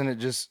vase and it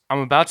just.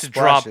 I'm about to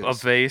drop a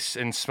Splashes. vase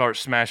and start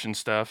smashing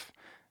stuff.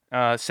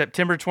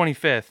 September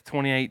 25th,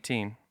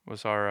 2018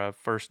 was our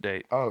first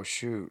date. Oh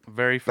shoot,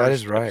 Very first That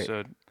is right.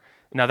 episode.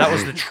 Now, that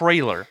was the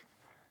trailer.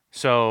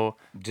 So,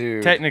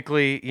 dude.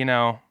 technically,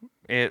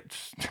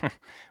 it's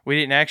we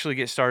didn't actually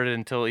get started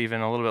until even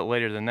a little bit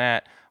later than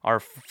that. Our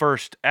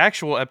first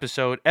actual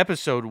episode,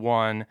 episode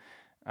 1,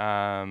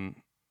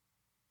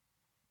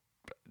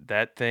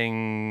 that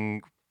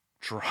thing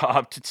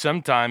dropped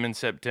sometime in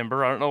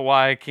September. I don't know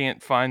why I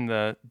can't find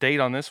the date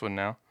on this one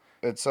now.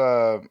 It's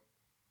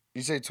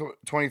you say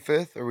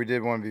 25th, or we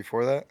did one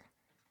before that?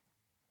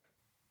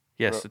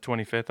 Yes, the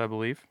 25th, I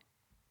believe.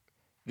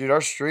 Dude,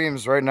 our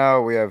streams right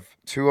now we have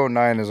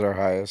 209 is our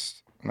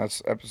highest, and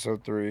that's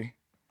episode 3.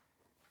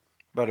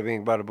 Bada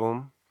bing, bada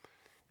boom.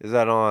 Is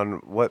that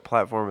on what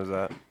platform is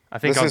that? I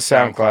think This on is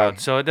SoundCloud.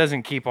 so it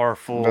doesn't keep our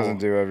full. Doesn't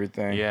do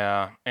everything.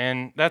 Yeah,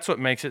 and that's what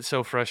makes it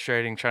so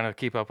frustrating trying to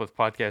keep up with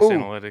podcast Ooh.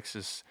 analytics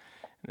is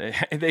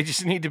they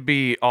just need to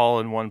be all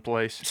in one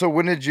place. So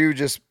when did you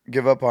just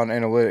give up on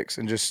analytics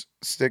and just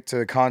stick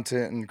to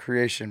content and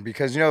creation?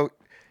 Because you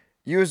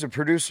as a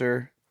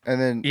producer, and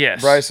then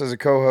Yes. Bryce as a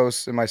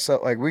co-host, and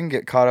myself, like we can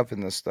get caught up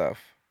in this stuff.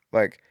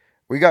 Like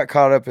we got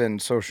caught up in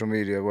social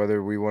media,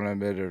 whether we want to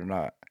admit it or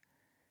not.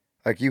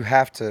 Like you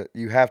have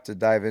to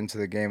dive into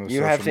the game of You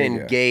social have to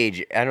media. engage.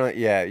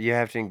 You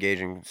have to engage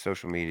in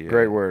social media.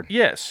 Great word.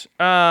 Yes,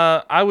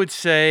 I would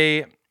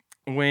say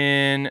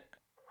when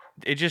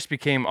it just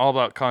became all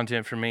about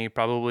content for me,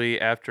 probably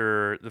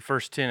after the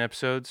first 10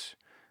 episodes,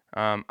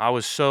 I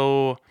was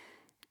so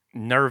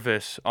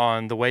nervous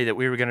on the way that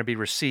we were going to be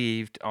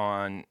received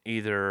on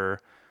either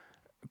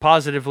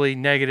positively,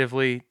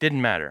 negatively,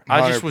 didn't matter.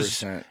 I just was,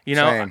 100%.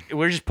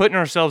 we're Same. just putting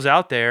ourselves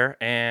out there,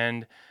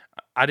 and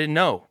I didn't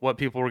know what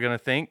people were going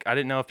to think. I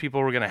didn't know if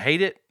people were going to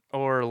hate it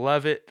or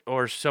love it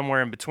or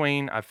somewhere in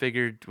between. I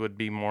figured would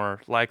be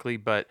more likely,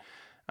 but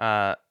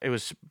it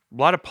was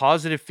a lot of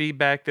positive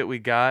feedback that we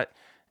got,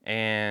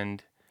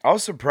 and I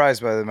was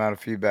surprised by the amount of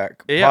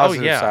feedback. Yeah, oh,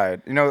 Positive yeah.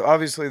 side.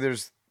 Obviously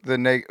there's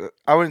the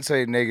I wouldn't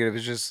say negative.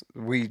 It's just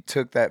we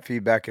took that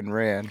feedback and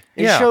ran.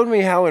 It Yeah. showed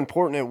me how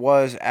important it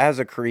was as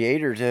a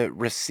creator to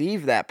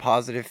receive that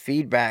positive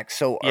feedback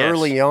so Yes.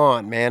 early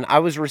on, man. I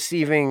was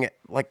receiving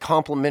like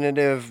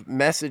complimentative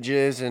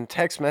messages and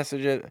text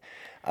messages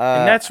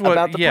And that's what-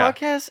 about the yeah.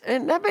 podcast,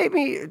 and that made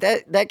me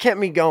that kept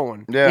me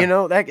going.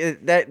 Yeah.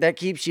 That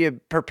keeps you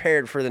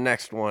prepared for the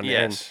next one.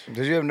 yes.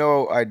 Did you have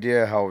no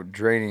idea how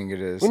draining it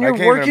is? When I you're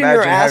can't even working your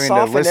imagine ass having to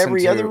off in listen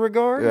every to- other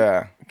regard?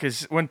 Yeah.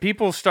 Because when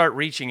people start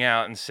reaching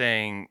out and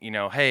saying,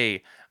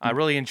 hey, I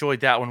really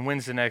enjoyed that one,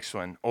 when's the next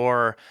one?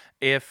 Or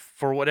if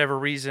for whatever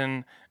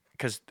reason,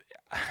 because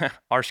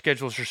our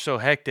schedules are so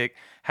hectic,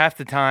 half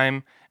the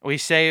time we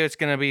say it's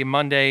going to be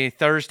Monday,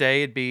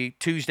 Thursday, it'd be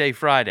Tuesday,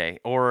 Friday,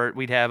 or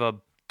we'd have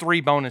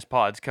 3 bonus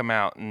pods come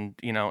out and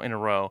in a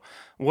row,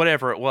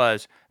 whatever it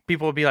was.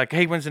 People would be like,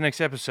 hey, when's the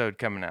next episode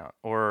coming out?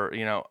 Or,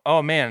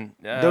 oh man,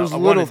 Those I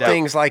little wanted that.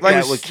 things like Like, that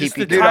it's would just keep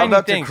you the Dude, going. I'm tiny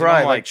about to things, and cry.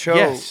 I'm Like Cho,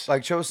 yes.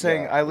 like Cho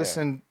saying, Yeah, I yeah.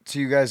 listen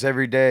to you guys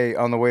every day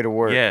on the way to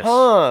work. Yes.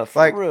 Huh, for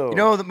Like, real. you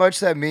know how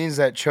much that means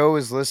that Cho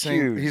is listening.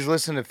 Huge. He's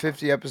listened to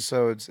 50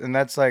 episodes, and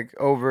that's like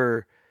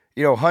over,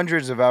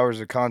 hundreds of hours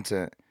of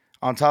content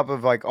on top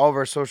of like all of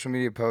our social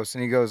media posts.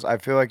 And he goes, I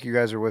feel like you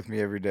guys are with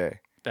me every day.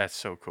 That's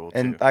so cool, too.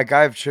 And like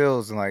I have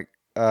chills and like,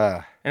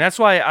 And that's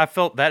why I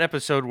felt that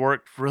episode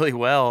worked really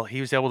well. He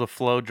was able to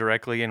flow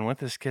directly in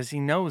with us because he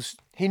knows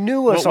He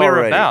knew us what we were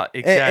already. about.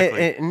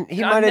 Exactly. And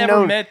he I might have never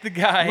known. met the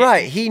guy.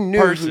 Right, he knew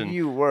person. who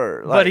you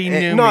were, But he and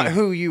knew not me.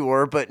 who you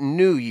were, but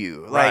knew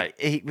you, like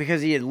Right.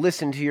 because he had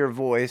listened to your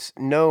voice,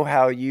 know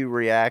how you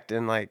react,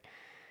 and like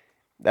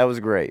that was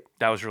great,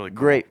 That was really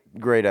cool.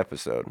 great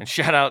episode. And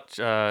shout out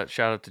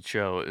to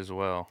Cho as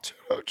well.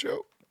 oh,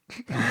 Cho.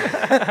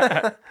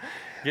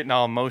 Getting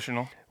all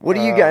emotional. What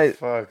do you guys?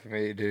 Fuck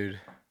me, dude.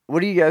 What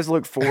do you guys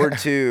look forward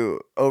to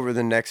over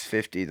the next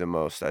 50 the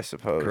most? I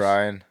suppose.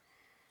 Crying.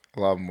 A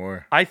lot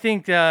more. I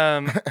think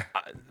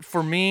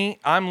for me,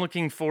 I'm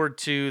looking forward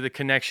to the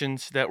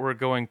connections that we're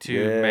going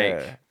to make.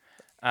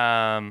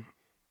 I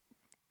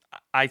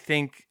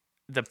think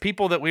the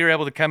people that we were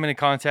able to come into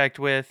contact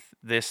with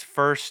this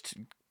first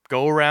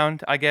go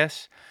around, I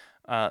guess,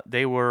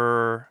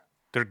 they're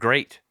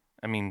great.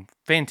 I mean,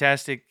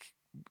 fantastic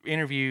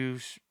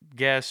interviews,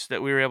 guests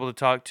that we were able to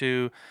talk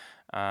to.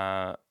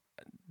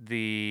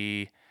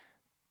 The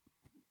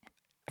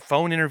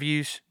phone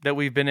interviews that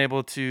we've been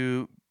able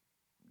to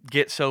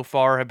get so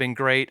far have been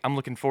great. I'm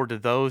looking forward to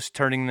those,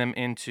 turning them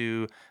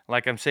into,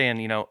 like I'm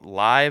saying,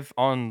 live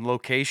on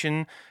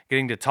location,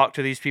 getting to talk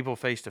to these people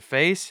face to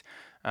face.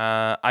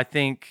 I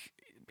think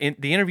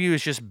the interview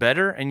is just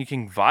better, and you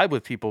can vibe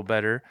with people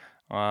better,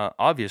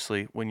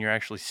 obviously, when you're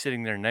actually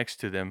sitting there next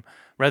to them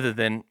rather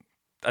than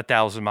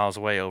 1,000 miles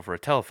away over a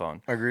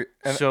telephone. Agree.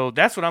 And So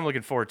that's what I'm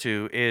looking forward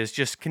to, is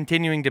just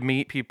continuing to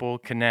meet people,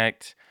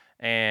 connect,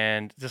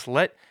 and just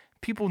let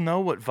people know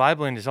what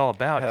Vibeland is all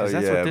about, because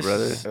Hell that's yeah, what this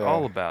brother. is Yeah.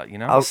 all about,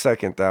 I'll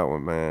second that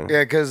one, man.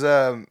 yeah, because,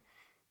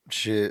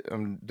 shit,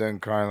 I'm done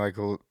crying like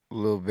a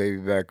little baby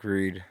back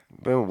Reed.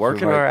 Been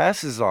working like- our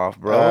asses off,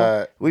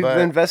 bro. We've but-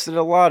 invested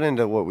a lot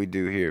into what we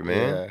do here,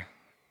 man.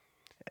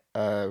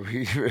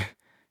 Yeah.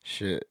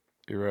 Shit,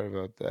 you're right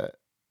about that.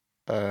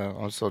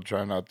 I'm still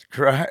trying not to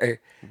cry.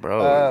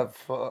 Bro,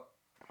 Fuck.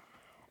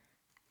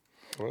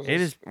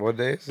 It is- What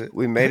day is it?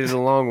 we made it a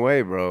long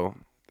way, bro.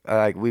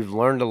 Like we've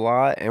learned a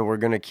lot, and we're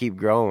gonna keep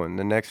growing.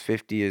 The next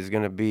 50 is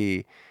gonna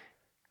be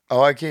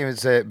Oh, I can't even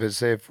say it, but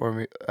say it for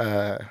me.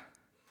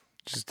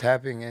 Just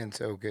tapping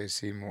into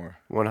OKC more.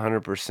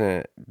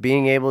 100%.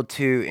 Being able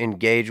to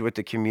engage with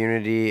the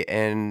community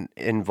and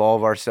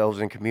involve ourselves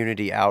in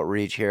community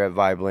outreach here at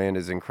Vibeland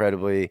is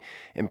incredibly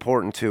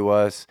important to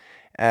us.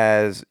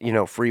 As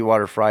Free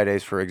Water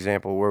Fridays, for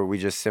example, where we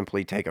just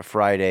simply take a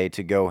Friday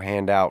to go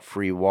hand out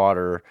free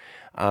water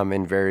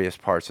in various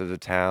parts of the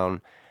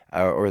town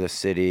or the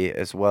city,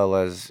 as well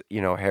as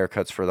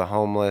haircuts for the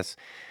homeless.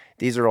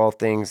 These are all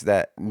things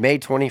that May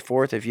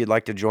 24th, if you'd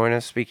like to join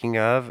us, speaking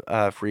of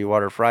Free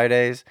Water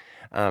Fridays,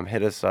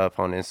 hit us up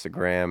on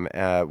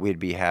Instagram. We'd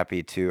be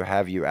happy to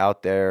have you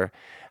out there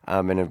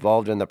and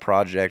involved in the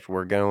project.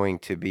 We're going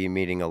to be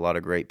meeting a lot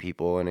of great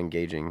people and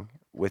engaging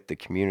with the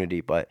community.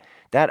 But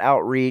that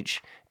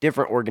outreach,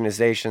 different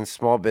organizations,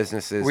 small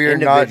businesses, We are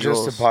not just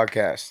individuals, a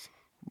podcast.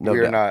 No we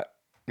are doubt.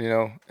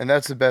 not, and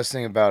that's the best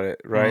thing about it,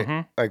 right?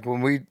 Mhm. Like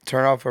when we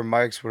turn off our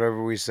mics,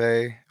 whatever we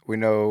say, we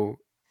know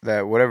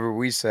that whatever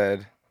we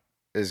said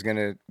is going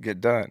to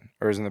get done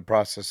or is in the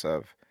process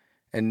of.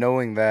 And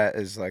knowing that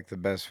is like the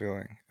best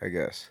feeling, I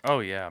guess. Oh,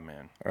 yeah,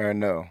 man. Or I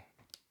know,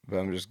 but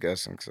I'm just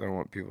guessing because I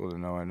want people to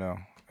know I know,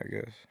 I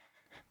guess.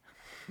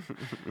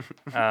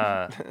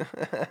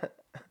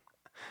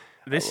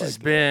 This has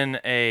been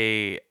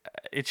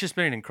it's just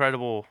been an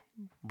incredible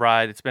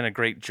ride. It's been a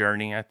great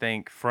journey, I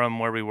think, from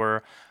where we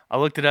were. I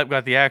looked it up,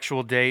 got the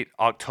actual date.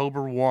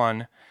 October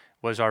 1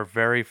 was our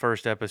very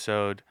first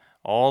episode.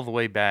 all the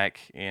way back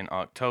in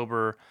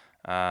October.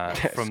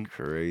 That's From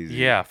crazy.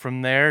 Yeah,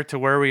 from there to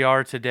where we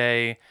are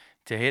today,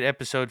 to hit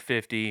episode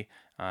 50,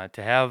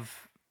 to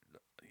have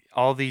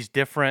all these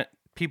different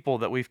people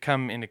that we've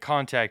come into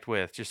contact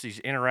with, just these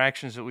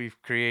interactions that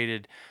we've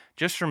created,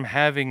 just from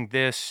having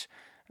this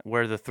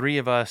where the three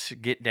of us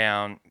get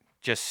down,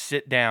 just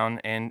sit down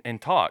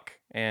and talk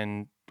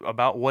and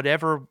about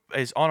whatever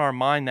is on our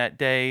mind that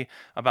day,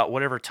 about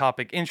whatever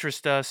topic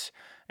interests us,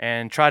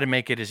 and try to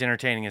make it as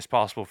entertaining as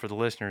possible for the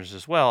listeners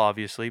as well,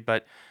 obviously.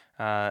 But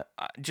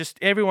just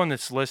everyone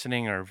that's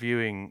listening or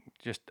viewing,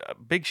 just a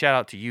big shout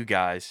out to you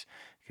guys,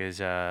 because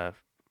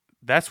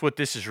that's what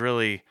this is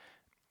really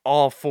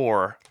all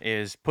for,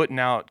 is putting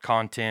out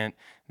content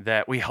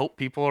that we hope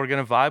people are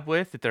going to vibe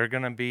with, that they're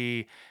going to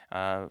be,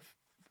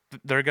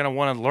 they're going to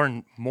want to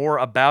learn more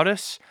about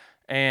us.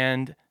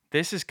 And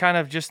this is kind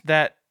of just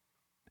that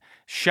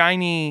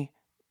shiny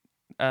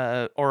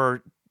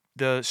or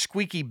the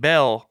squeaky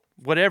bell,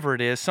 whatever it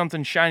is,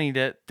 something shiny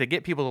to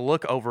get people to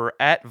look over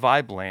at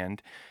Vibeland.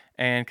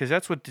 And because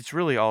that's what it's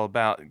really all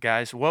about,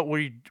 guys. What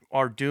we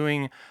are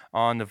doing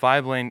on the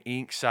Vibeland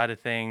Inc. side of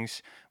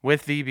things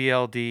with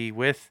VBLD,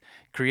 with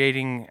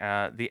creating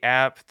the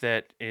app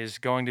that is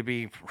going to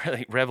be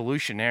really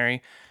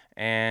revolutionary,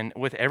 and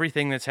with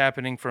everything that's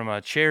happening from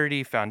a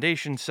charity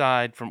foundation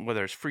side, from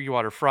whether it's Free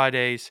Water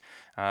Fridays,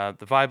 the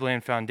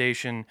Vibeland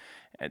Foundation.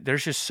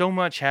 There's just so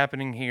much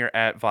happening here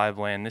at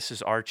Vibeland. This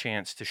is our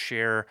chance to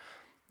share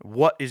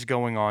what is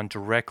going on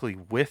directly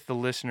with the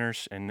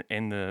listeners and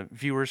the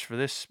viewers for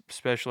this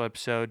special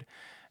episode.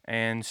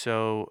 And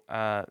so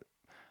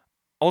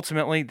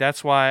ultimately,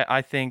 that's why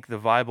I think the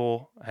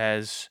Bible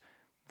has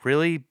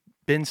really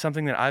been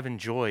something that I've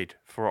enjoyed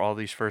for all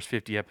these first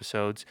 50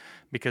 episodes,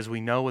 because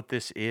we know what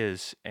this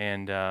is.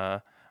 And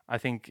I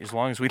think as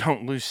long as we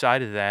don't lose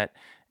sight of that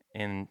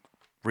and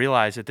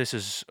realize that this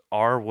is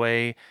our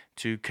way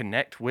to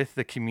connect with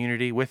the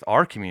community, with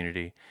our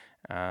community,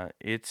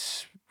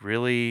 it's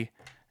really...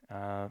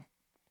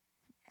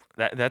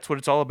 that's what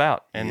it's all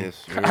about. And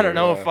Yes, I don't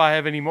know if I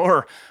have any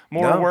more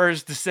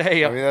words to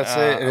say. I mean, that's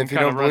it. And I'm if you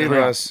kinda don't believe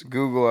running out. us,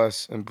 Google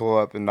us and pull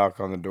up and knock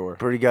on the door.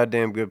 Pretty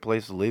goddamn good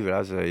place to leave it,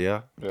 I say,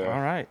 yeah. Yeah.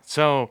 All right.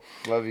 So,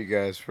 Love you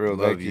guys, for real.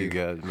 Love Thank you you.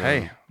 guys, man.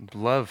 hey,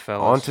 love,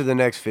 fellas. On to the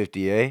next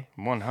 50, eh?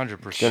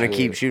 100%. Gonna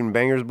keep shooting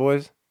bangers,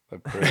 boys? I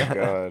pray to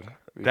God.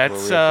 That's,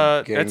 before we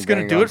have to that's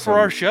gonna gangbang do on it for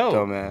our some show.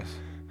 Dumbass.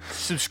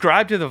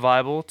 Subscribe to the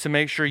Bible to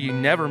make sure you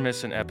never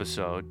miss an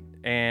episode.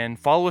 And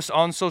follow us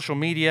on social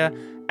media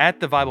at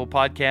The Bible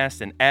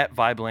Podcast and at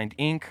Vibeland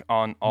Inc.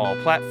 on all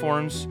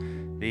platforms.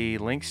 The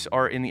links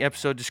are in the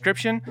episode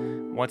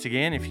description. Once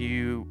again, if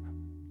you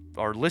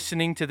are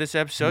listening to this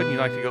episode and you'd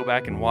like to go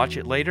back and watch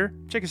it later,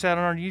 check us out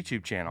on our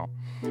YouTube channel.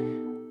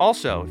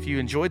 Also, if you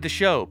enjoyed the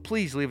show,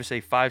 please leave us a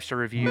 5-star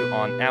review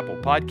on Apple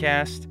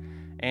Podcast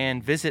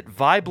and visit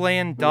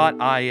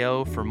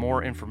Vibeland.io for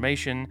more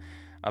information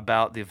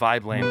about the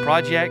Vibeland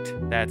project.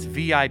 That's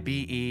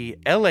Vibeland.io.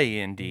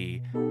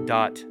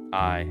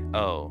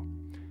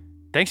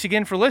 Thanks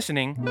again for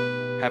listening.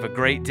 Have a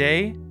great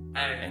day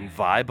and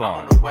vibe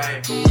on. the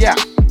way. Yeah.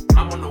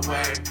 I'm on the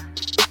way.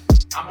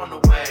 I'm on the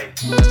way.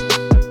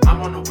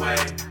 I'm on the way.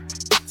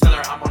 Tell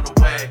her I'm on the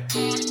way.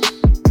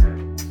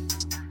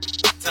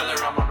 Tell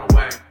her I'm on the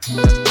way.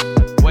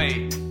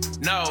 Wait,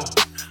 no,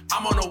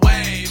 I'm on the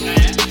way,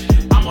 man.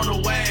 I'm on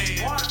the way.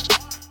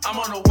 I'm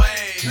on the way.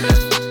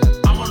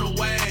 I'm on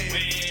the way.